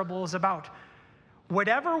this parable is about.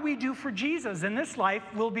 Whatever we do for Jesus in this life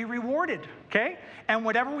will be rewarded, okay? And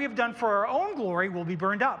whatever we have done for our own glory will be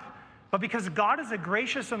burned up. But because God is a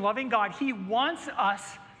gracious and loving God, he wants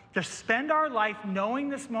us to spend our life knowing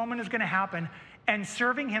this moment is going to happen and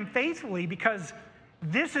serving him faithfully, because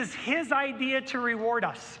this is his idea to reward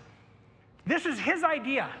us. This is his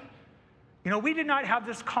idea. You know, we did not have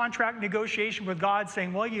this contract negotiation with God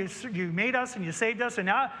saying, well, you made us and you saved us, and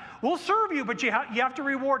now we'll serve you, but you have to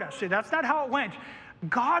reward us. See, that's not how it went.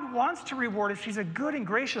 God wants to reward us. He's a good and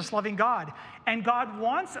gracious, loving God. And God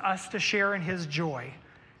wants us to share in his joy.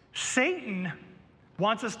 Satan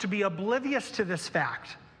wants us to be oblivious to this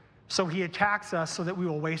fact. So he attacks us so that we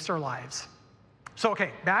will waste our lives. So,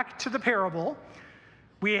 okay, back to the parable.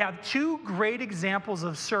 We have two great examples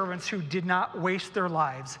of servants who did not waste their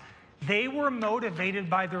lives. They were motivated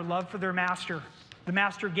by their love for their master. The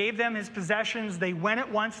master gave them his possessions. They went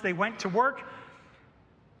at once. They went to work.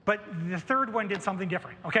 But the third one did something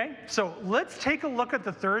different, okay? So let's take a look at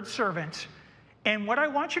the third servant. And what I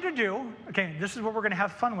want you to do, okay, this is what we're going to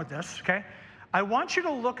have fun with this, okay? I want you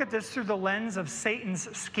to look at this through the lens of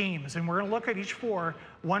Satan's schemes. And we're going to look at each four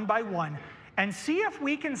one by one and see if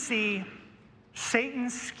we can see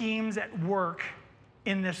Satan's schemes at work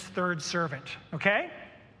in this third servant, okay?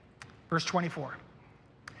 Verse 24.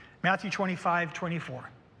 Matthew 25:24.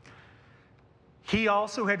 He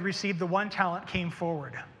also had received the 1 talent, came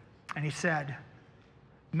forward, and he said,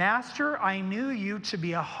 Master, I knew you to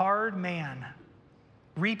be a hard man,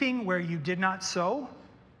 reaping where you did not sow,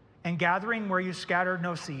 and gathering where you scattered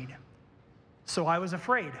no seed. So I was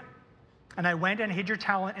afraid, and I went and hid your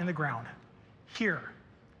talent in the ground. Here,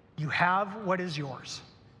 you have what is yours.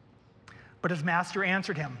 But his master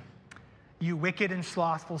answered him, You wicked and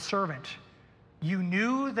slothful servant, you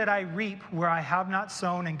knew that I reap where I have not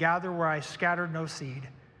sown and gather where I scattered no seed.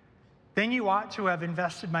 Then you ought to have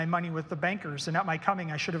invested my money with the bankers, and at my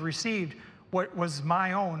coming I should have received what was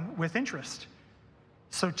my own with interest.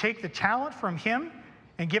 So take the talent from him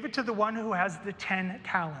and give it to the one who has the 10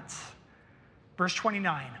 talents. Verse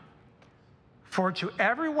 29. For to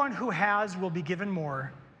everyone who has will be given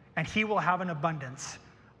more, and he will have an abundance.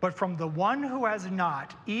 But from the one who has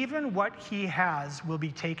not, even what he has will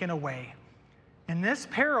be taken away. In this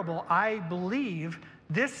parable, I believe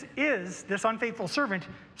this unfaithful servant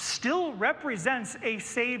still represents a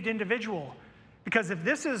saved individual. Because if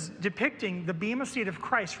this is depicting the Bema Seat of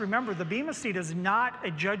Christ, remember, the Bema Seat is not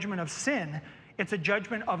a judgment of sin. It's a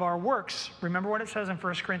judgment of our works. Remember what it says in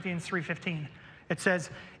 1 Corinthians 3:15. It says,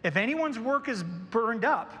 if anyone's work is burned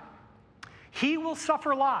up, he will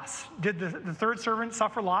suffer loss. Did the third servant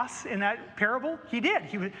suffer loss in that parable? He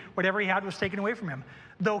did. Whatever he had was taken away from him.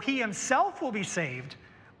 Though he himself will be saved,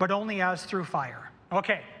 but only as through fire.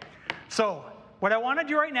 Okay, so what I want to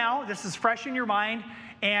do right now, this is fresh in your mind,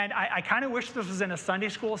 and I kind of wish this was in a Sunday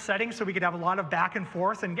school setting so we could have a lot of back and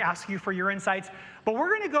forth and ask you for your insights. But we're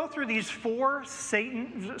going to go through these 4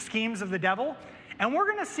 Satan schemes of the devil, and we're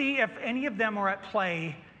going to see if any of them are at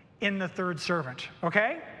play in the third servant,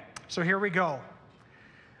 okay? So here we go.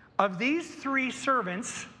 Of these 3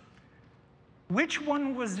 servants, which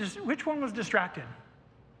one was distracted?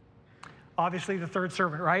 Obviously the third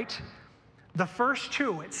servant, right? The first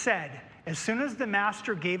 2, it said, as soon as the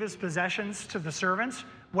master gave his possessions to the servants,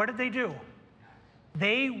 what did they do?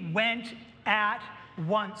 They went at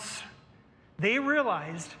once. They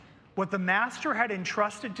realized what the master had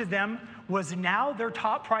entrusted to them was now their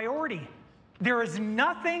top priority. There is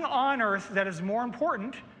nothing on earth that is more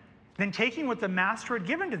important than taking what the master had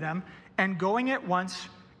given to them and going at once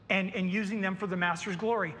and using them for the master's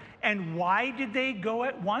glory. And why did they go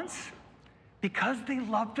at once? Because they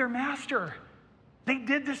loved their master. They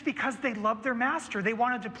did this because they loved their master. They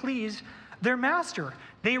wanted to please their master.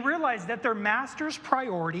 They realized that their master's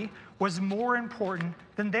priority was more important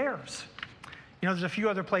than theirs. You know, there's a few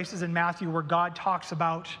other places in Matthew where God talks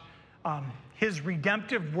about his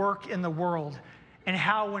redemptive work in the world and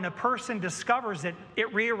how when a person discovers it,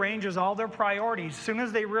 it rearranges all their priorities. As soon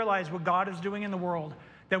as they realize what God is doing in the world,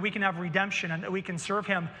 that we can have redemption and that we can serve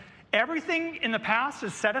him, everything in the past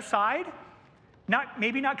is set aside.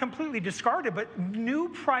 Maybe not completely discarded, but new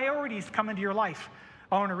priorities come into your life.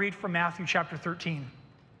 I want to read from Matthew chapter 13.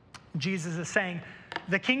 Jesus is saying,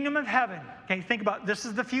 the kingdom of heaven, okay, think about, this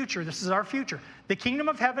is the future, this is our future. The kingdom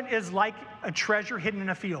of heaven is like a treasure hidden in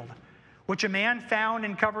a field, which a man found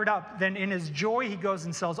and covered up. Then in his joy, he goes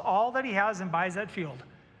and sells all that he has and buys that field.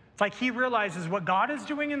 It's like he realizes what God is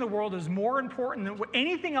doing in the world is more important than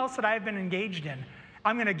anything else that I've been engaged in.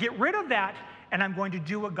 I'm going to get rid of that, and I'm going to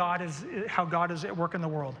do how God is at work in the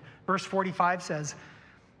world. Verse 45 says,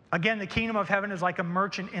 again, the kingdom of heaven is like a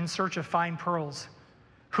merchant in search of fine pearls,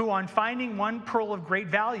 who on finding one pearl of great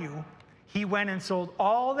value, he went and sold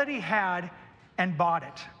all that he had and bought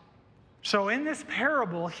it. So in this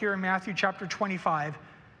parable here in Matthew chapter 25,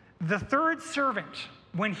 the third servant,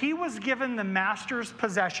 when he was given the master's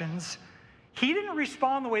possessions, he didn't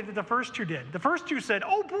respond the way that the first 2 did. The first 2 said,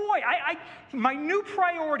 oh boy, my new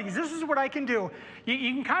priorities, this is what I can do.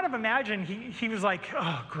 You can kind of imagine he was like,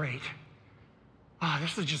 oh, great. Oh,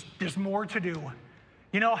 there's more to do.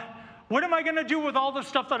 You know, What am I going to do with all the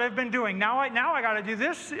stuff that I've been doing? Now I got to do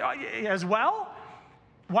this as well?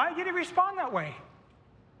 Why did he respond that way?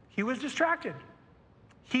 He was distracted.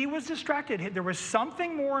 He was distracted. There was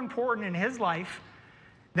something more important in his life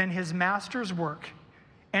than his master's work.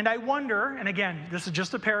 And I wonder, and again, this is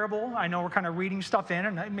just a parable. I know we're kind of reading stuff in,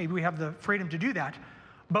 and maybe we have the freedom to do that.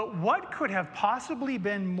 But what could have possibly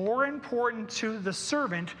been more important to the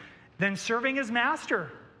servant than serving his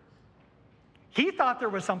master? He thought there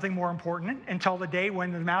was something more important until the day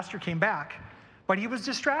when the master came back. But he was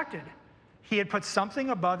distracted. He had put something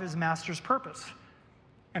above his master's purpose.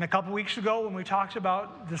 And a couple weeks ago, when we talked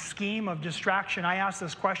about the scheme of distraction, I asked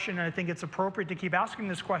this question, and I think it's appropriate to keep asking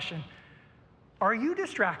this question. Are you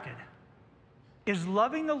distracted? Is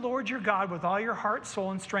loving the Lord your God with all your heart,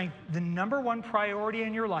 soul, and strength the number one priority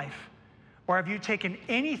in your life? Or have you taken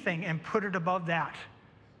anything and put it above that?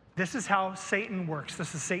 This is how Satan works.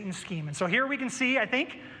 This is Satan's scheme. And so here we can see, I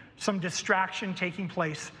think, some distraction taking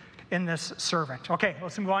place in this servant. Okay,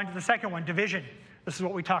 let's move on to the second one, division. This is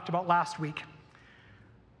what we talked about last week.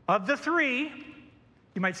 Of the three,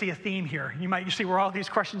 you might see a theme here. You might see where all these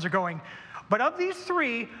questions are going. But of these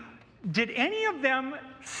three, did any of them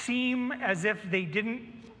seem as if they didn't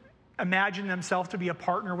imagine themselves to be a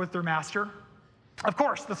partner with their master? Of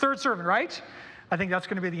course, the third servant, right? I think that's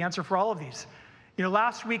going to be the answer for all of these. You know,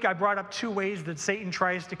 last week I brought up 2 ways that Satan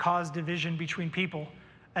tries to cause division between people.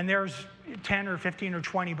 And there's 10 or 15 or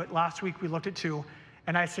 20, but last week we looked at 2.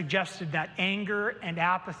 And I suggested that anger and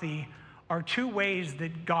apathy are 2 ways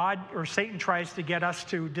that God or Satan tries to get us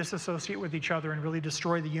to disassociate with each other and really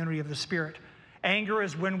destroy the unity of the Spirit. Anger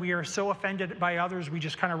is when we are so offended by others, we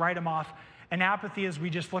just kind of write them off. And apathy is we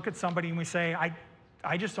just look at somebody and we say,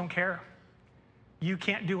 I just don't care. You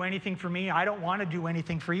can't do anything for me. I don't want to do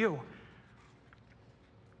anything for you.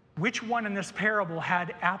 Which one in this parable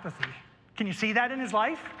had apathy? Can you see that in his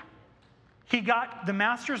life? He got the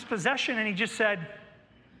master's possession and he just said,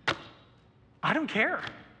 I don't care.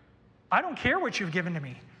 I don't care what you've given to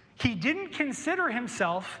me. He didn't consider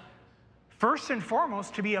himself, first and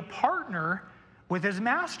foremost, to be a partner with his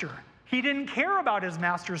master. He didn't care about his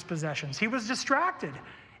master's possessions. He was distracted.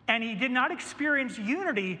 And he did not experience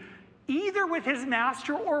unity either with his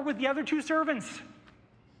master or with the other 2 servants.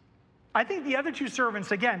 I think the other 2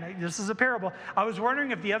 servants, again, this is a parable. I was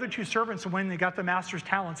wondering if the other 2 servants, when they got the master's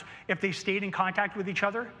talents, if they stayed in contact with each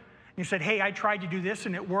other. And he said, hey, I tried to do this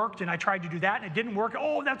and it worked, and I tried to do that and it didn't work.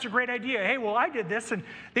 Oh, that's a great idea. Hey, well, I did this. And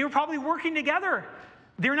they were probably working together.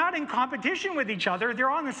 They're not in competition with each other. They're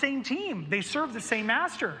on the same team. They serve the same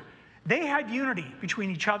master. They had unity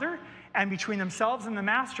between each other and between themselves and the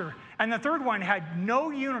master. And the third one had no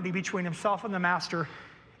unity between himself and the master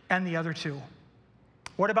and the other 2.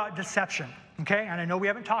 What about deception? Okay, and I know we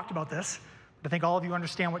haven't talked about this, but I think all of you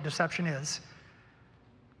understand what deception is.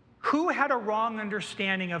 Who had a wrong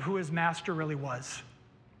understanding of who his master really was?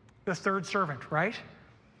 The third servant, right?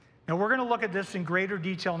 Now, we're going to look at this in greater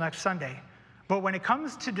detail next Sunday. But when it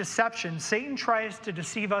comes to deception, Satan tries to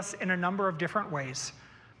deceive us in a number of different ways.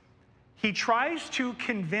 He tries to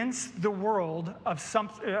convince the world of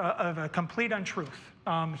a complete untruth.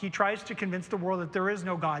 He tries to convince the world that there is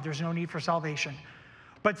no God, there's no need for salvation.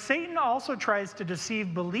 But Satan also tries to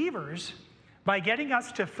deceive believers by getting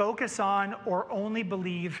us to focus on or only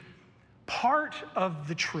believe part of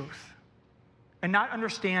the truth and not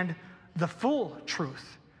understand the full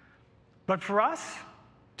truth. But for us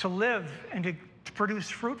to live and to produce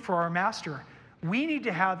fruit for our master, we need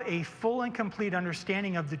to have a full and complete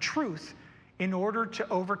understanding of the truth in order to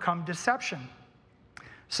overcome deception.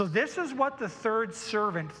 So this is what the third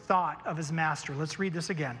servant thought of his master. Let's read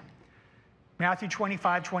this again. Matthew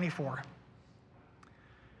 25:24.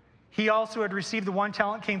 He also had received the 1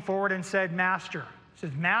 talent, came forward and said, Master. He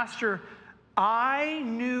says, Master, I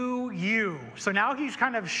knew you. So now he's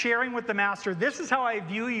kind of sharing with the master, this is how I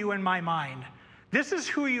view you in my mind. This is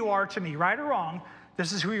who you are to me, right or wrong,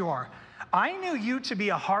 this is who you are. I knew you to be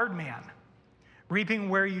a hard man, reaping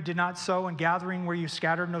where you did not sow and gathering where you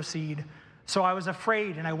scattered no seed. So I was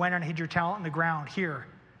afraid and I went and hid your talent in the ground. Here,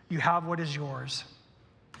 you have what is yours.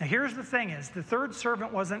 Now here's the thing is, the third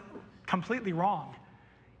servant wasn't completely wrong.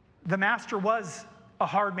 The master was a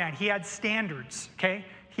hard man. He had standards, okay?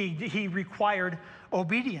 He required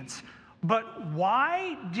obedience. But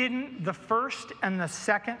why didn't the first and the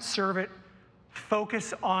second servant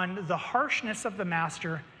focus on the harshness of the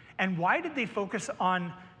master, and why did they focus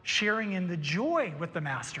on sharing in the joy with the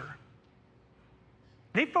master?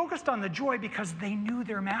 They focused on the joy because they knew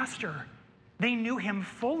their master. They knew him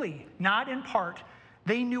fully, not in part.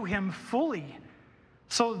 They knew him fully.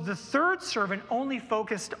 So the third servant only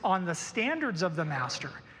focused on the standards of the master.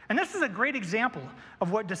 And this is a great example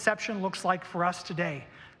of what deception looks like for us today.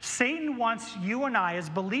 Satan wants you and I as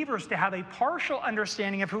believers to have a partial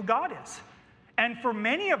understanding of who God is. And for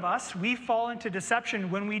many of us, we fall into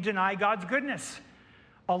deception when we deny God's goodness.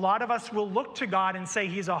 A lot of us will look to God and say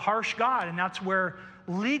he's a harsh God, and that's where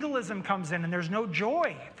legalism comes in, and there's no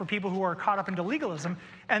joy for people who are caught up into legalism.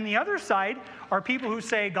 And the other side are people who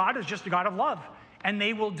say God is just a God of love, and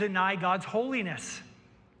they will deny God's holiness.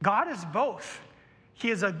 God is both. He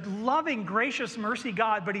is a loving, gracious, mercy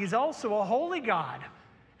God, but he's also a holy God.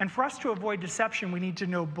 And for us to avoid deception, we need to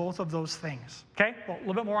know both of those things, okay? Well, a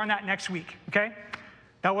little bit more on that next week, okay?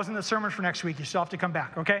 That wasn't the sermon for next week. You still have to come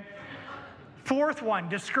back, okay? Fourth one,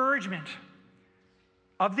 discouragement.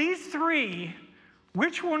 Of these three,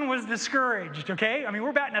 which one was discouraged, okay? I mean,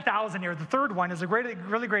 we're batting 1,000 here. The third one is a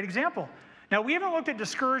really great example. Now, we haven't looked at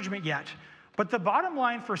discouragement yet, but the bottom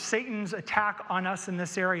line for Satan's attack on us in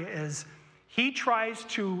this area is he tries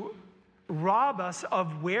to rob us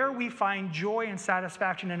of where we find joy and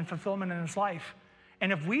satisfaction and fulfillment in this life.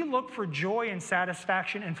 And if we look for joy and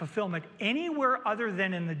satisfaction and fulfillment anywhere other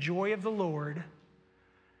than in the joy of the Lord,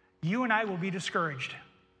 you and I will be discouraged.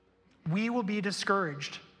 We will be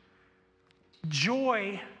discouraged.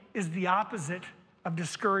 Joy is the opposite of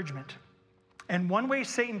discouragement. And one way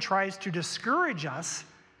Satan tries to discourage us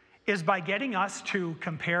is by getting us to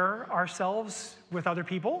compare ourselves with other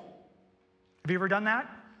people. Have you ever done that?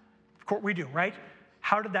 Of course we do, right?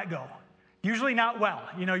 How did that go? Usually not well.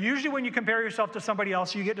 You know, usually when you compare yourself to somebody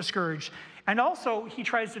else, you get discouraged. And also, he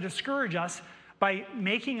tries to discourage us by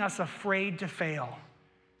making us afraid to fail.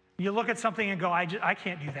 You look at something and go, I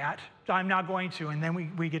can't do that. I'm not going to. And then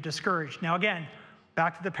we get discouraged. Now again,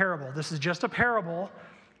 back to the parable. This is just a parable,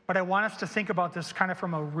 but I want us to think about this kind of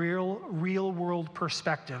from a real world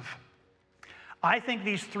perspective. I think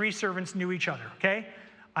these three servants knew each other, okay?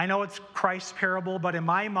 I know it's Christ's parable, but in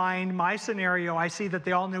my mind, my scenario, I see that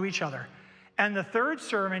they all knew each other. And the third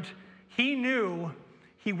servant, he knew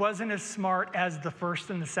he wasn't as smart as the first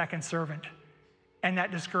and the second servant. And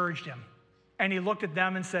that discouraged him. And he looked at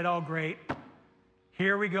them and said, oh, great.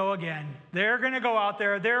 Here we go again. They're going to go out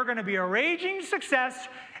there. They're going to be a raging success.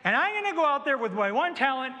 And I'm going to go out there with my one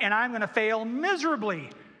talent, and I'm going to fail miserably.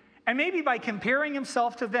 And maybe by comparing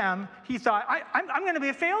himself to them, he thought, I'm going to be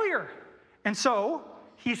a failure. And so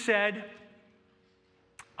he said,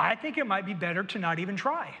 I think it might be better to not even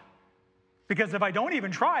try. Because if I don't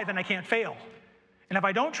even try, then I can't fail. And if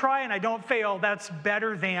I don't try and I don't fail, that's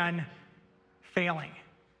better than failing.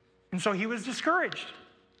 And so he was discouraged.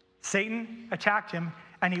 Satan attacked him,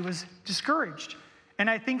 and he was discouraged. And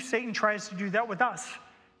I think Satan tries to do that with us,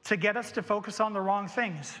 to get us to focus on the wrong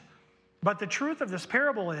things. But the truth of this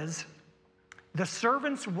parable is, the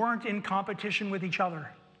servants weren't in competition with each other.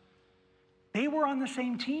 They were on the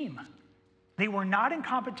same team. They were not in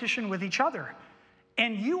competition with each other.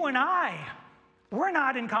 And you and I, we're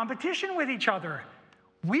not in competition with each other.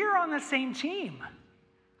 We're on the same team.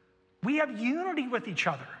 We have unity with each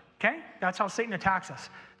other, okay? That's how Satan attacks us.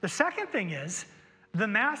 The second thing is, the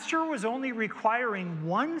master was only requiring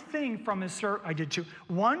one thing from his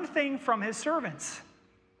one thing from his servants.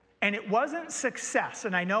 And it wasn't success.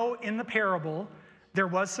 And I know in the parable, there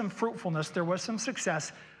was some fruitfulness, there was some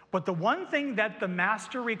success. But the one thing that the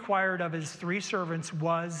master required of his three servants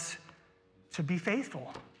was to be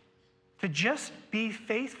faithful. To just be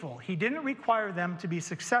faithful. He didn't require them to be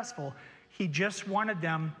successful. He just wanted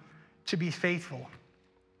them to be faithful.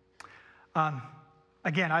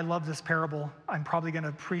 Again, I love this parable. I'm probably going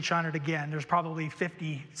to preach on it again. There's probably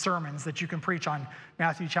 50 sermons that you can preach on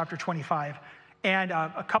Matthew chapter 25. And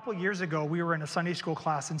a couple years ago, we were in a Sunday school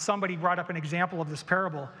class, and somebody brought up an example of this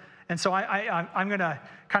parable. And so I'm going to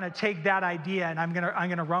kind of take that idea, and I'm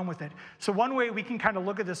going to run with it. So one way we can kind of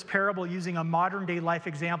look at this parable using a modern-day life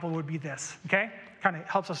example would be this, okay? Kind of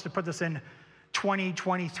helps us to put this in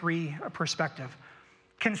 2023 perspective.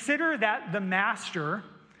 Consider that the master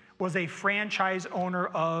was a franchise owner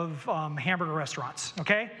of hamburger restaurants,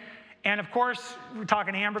 okay? And of course, we're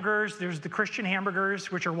talking hamburgers. There's the Christian hamburgers,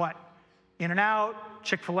 which are what? In-N-Out,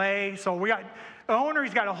 Chick-fil-A. So we got the owner,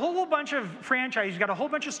 he's got a whole bunch of franchise. He's got a whole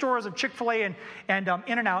bunch of stores of Chick-fil-A and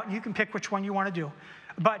In-N-Out, and you can pick which one you want to do.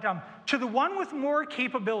 But to the one with more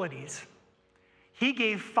capabilities, he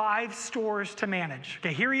gave 5 stores to manage.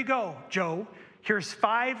 Okay, here you go, Joe. Here's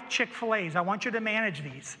 5 Chick-fil-A's. I want you to manage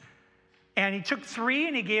these. And he took 3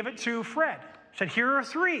 and he gave it to Fred. He said, here are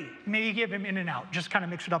 3. Maybe give him In-N-Out. Just kind of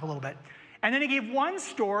mix it up a little bit. And then he gave 1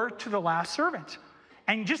 store to the last servant.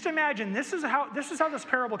 And just imagine, this is how this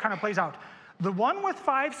parable kind of plays out. The one with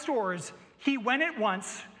 5 stores, he went at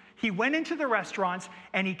once. He went into the restaurants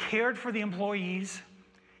and he cared for the employees.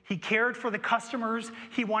 He cared for the customers.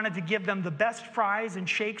 He wanted to give them the best fries and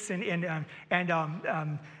shakes and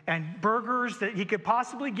burgers that he could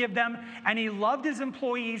possibly give them. And he loved his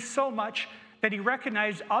employees so much that he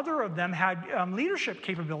recognized other of them had leadership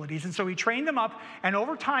capabilities. And so he trained them up. And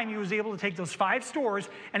over time, he was able to take those 5 stores.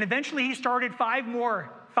 And eventually, he started 5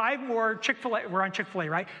 more Chick-fil-A. We're on Chick-fil-A,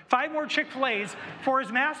 right? 5 more Chick-fil-A's for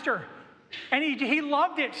his master. And he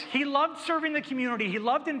loved it. He loved serving the community. He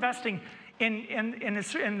loved investing in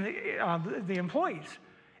the employees.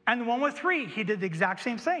 And the one with 3, he did the exact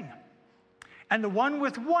same thing. And the one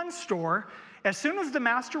with 1 store, as soon as the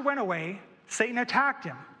master went away, Satan attacked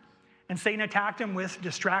him. And Satan attacked him with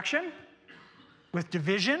distraction, with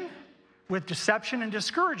division, with deception and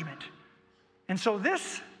discouragement. And so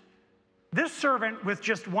this servant with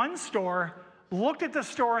just 1 store looked at the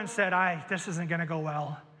store and said, this isn't going to go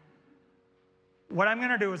well. What I'm going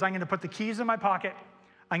to do is I'm going to put the keys in my pocket.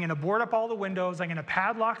 I'm going to board up all the windows. I'm going to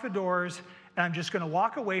padlock the doors. And I'm just going to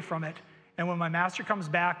walk away from it. And when my master comes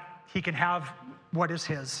back, he can have what is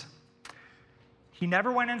his. He never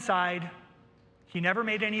went inside. He never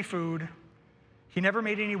made any food. He never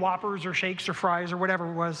made any Whoppers or shakes or fries or whatever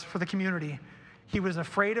it was for the community. He was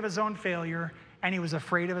afraid of his own failure, and he was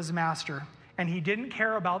afraid of his master. And he didn't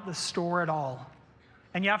care about the store at all.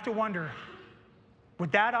 And you have to wonder,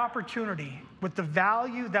 with that opportunity, with the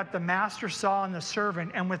value that the master saw in the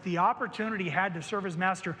servant, and with the opportunity he had to serve his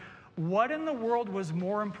master, what in the world was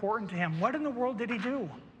more important to him? What in the world did he do?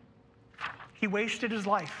 He wasted his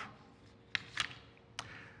life.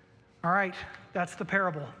 All right, that's the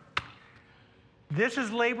parable. This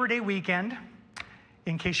is Labor Day weekend,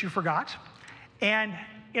 in case you forgot. And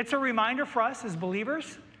it's a reminder for us as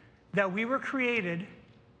believers that we were created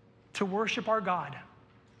to worship our God.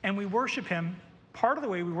 And we worship him. Part of the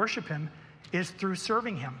way we worship him is through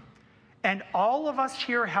serving him. And all of us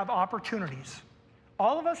here have opportunities.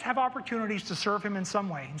 All of us have opportunities to serve him in some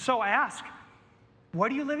way. And so I ask,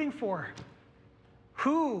 what are you living for?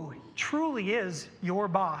 Who truly is your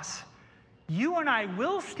boss? You and I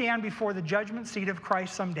will stand before the judgment seat of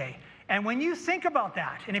Christ someday. And when you think about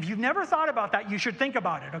that, and if you've never thought about that, you should think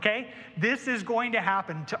about it, okay? This is going to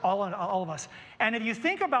happen to all of us. And if you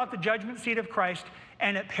think about the judgment seat of Christ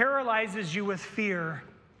and it paralyzes you with fear,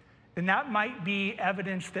 then that might be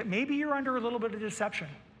evidence that maybe you're under a little bit of deception.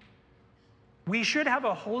 We should have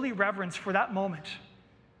a holy reverence for that moment.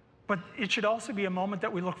 But it should also be a moment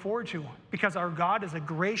that we look forward to, because our God is a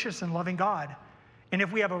gracious and loving God. And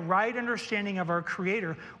if we have a right understanding of our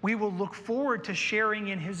Creator, we will look forward to sharing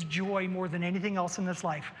in his joy more than anything else in this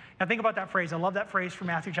life. Now think about that phrase. I love that phrase from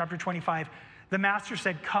Matthew chapter 25. The master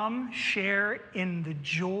said, "Come share in the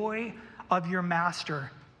joy of your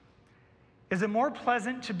master." Is it more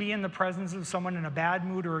pleasant to be in the presence of someone in a bad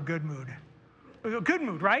mood or a good mood? A good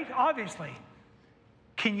mood, right? Obviously.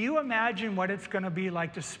 Can you imagine what it's going to be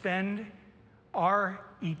like to spend our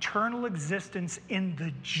eternal existence in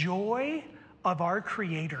the joy of our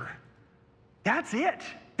Creator? That's it.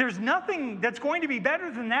 There's nothing that's going to be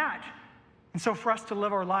better than that. And so for us to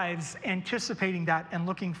live our lives anticipating that and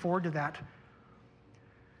looking forward to that.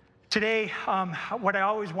 Today, what I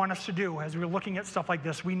always want us to do as we're looking at stuff like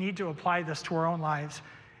this, we need to apply this to our own lives.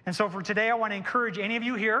 And so for today, I want to encourage any of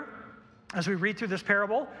you here, as we read through this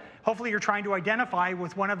parable, hopefully you're trying to identify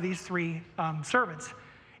with one of these 3 servants.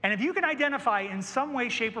 And if you can identify in some way,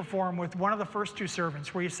 shape, or form with one of the first 2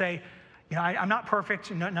 servants, where you say, you know, I'm not perfect,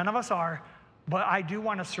 none of us are, but I do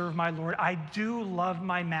want to serve my Lord. I do love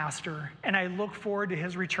my master, and I look forward to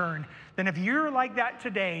his return. Then if you're like that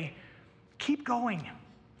today, keep going.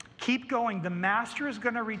 Keep going. The master is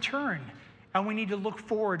going to return, and we need to look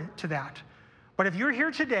forward to that. But if you're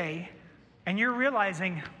here today and you're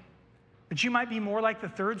realizing that you might be more like the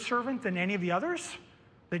 3rd servant than any of the others,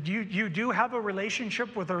 that you do have a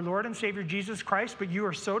relationship with our Lord and Savior Jesus Christ, but you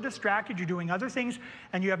are so distracted, you're doing other things,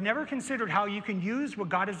 and you have never considered how you can use what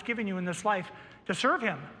God has given you in this life to serve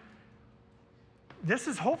him. This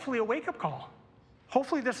is hopefully a wake-up call.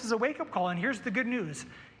 Hopefully this is a wake-up call, and here's the good news.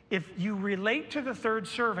 If you relate to the 3rd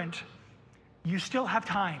servant, you still have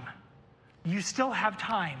time. You still have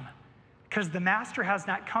time, because the master has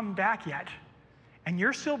not come back yet, and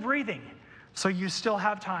you're still breathing, so you still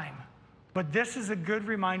have time. But this is a good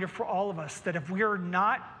reminder for all of us that if we are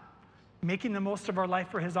not making the most of our life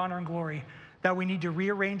for his honor and glory, that we need to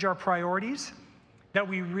rearrange our priorities, that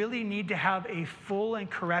we really need to have a full and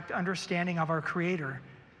correct understanding of our Creator.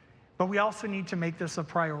 But we also need to make this a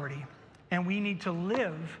priority, and we need to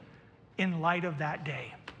live in light of that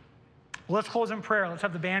day. Well, let's close in prayer. Let's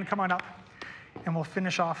have the band come on up, and we'll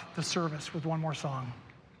finish off the service with one more song.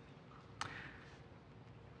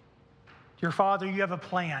 Dear Father, you have a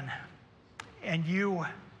plan. And you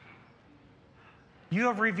You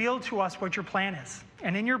have revealed to us what your plan is.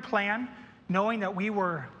 And in your plan, knowing that we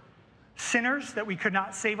were sinners, that we could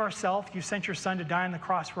not save ourselves, you sent your Son to die on the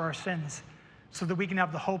cross for our sins so that we can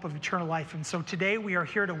have the hope of eternal life. And so today we are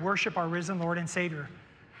here to worship our risen Lord and Savior.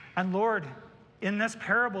 And Lord, in this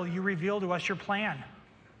parable, you reveal to us your plan,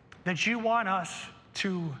 that you want us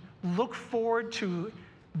to look forward to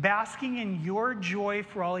basking in your joy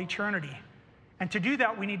for all eternity. And to do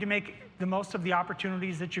that, we need to make the most of the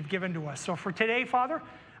opportunities that you've given to us. So for today, Father,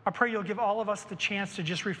 I pray you'll give all of us the chance to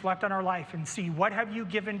just reflect on our life and see what have you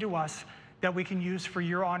given to us that we can use for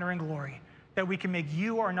your honor and glory, that we can make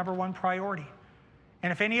you our number one priority.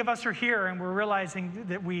 And if any of us are here and we're realizing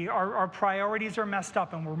that our priorities are messed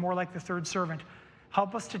up and we're more like the third servant,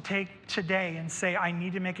 help us to take today and say, I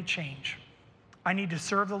need to make a change. I need to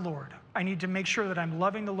serve the Lord. I need to make sure that I'm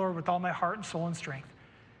loving the Lord with all my heart and soul and strength.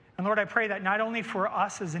 And Lord, I pray that not only for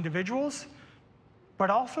us as individuals, but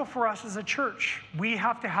also for us as a church, we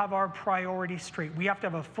have to have our priorities straight. We have to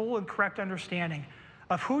have a full and correct understanding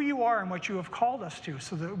of who you are and what you have called us to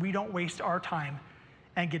so that we don't waste our time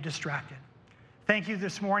and get distracted. Thank you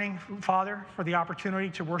this morning, Father, for the opportunity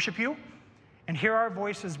to worship you and hear our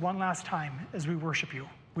voices one last time as we worship you.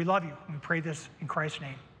 We love you, and we pray this in Christ's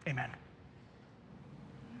name. Amen.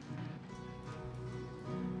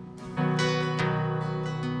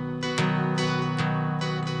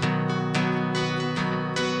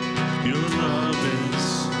 Your love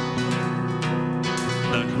is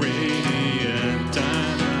like radiant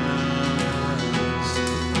diamonds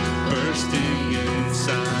bursting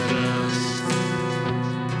inside us.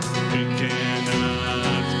 We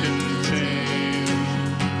cannot contain.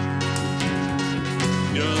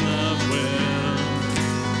 Your love will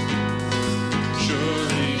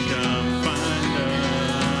surely come find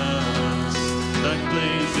us like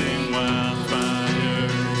blazing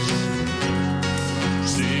wildfires,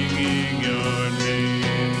 singing your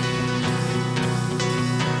name.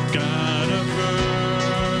 God of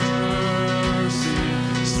mercy,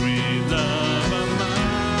 sweet love of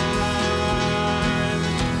mine,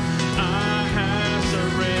 I have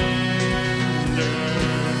surrendered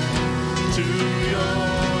to your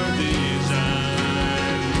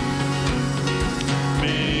design.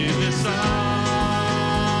 May this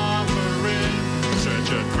offering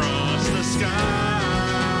stretch across the skies.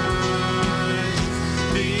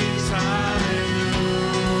 These hallelujahs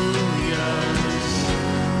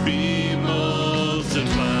be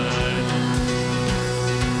multiplied.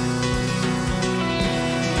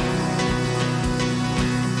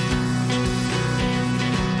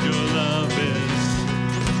 Your love is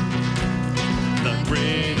like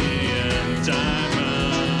radiant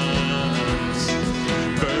diamonds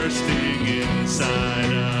bursting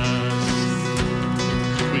inside us.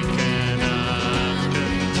 We cannot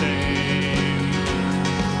contain.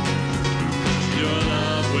 Your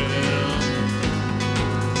love will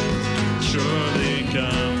surely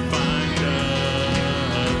come find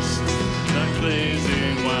us like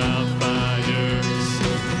blazing wildfires,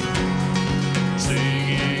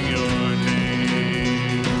 singing your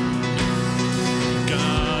name.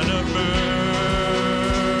 God of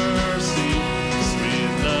mercy,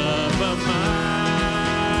 sweet love of mine,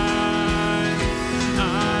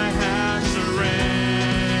 I have surrendered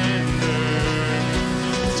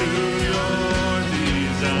to your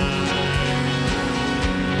design.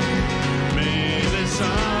 May this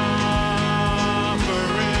offering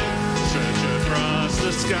stretch across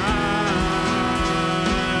the skies.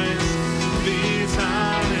 These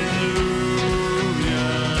hallelujahs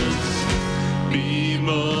be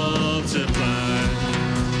multiplied.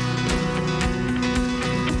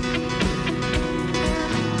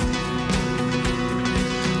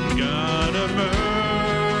 God of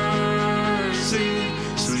mercy,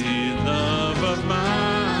 sweet love of mine,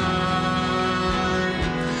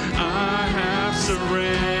 I have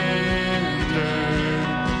surrendered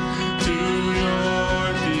to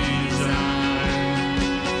your design.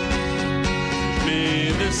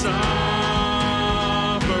 May this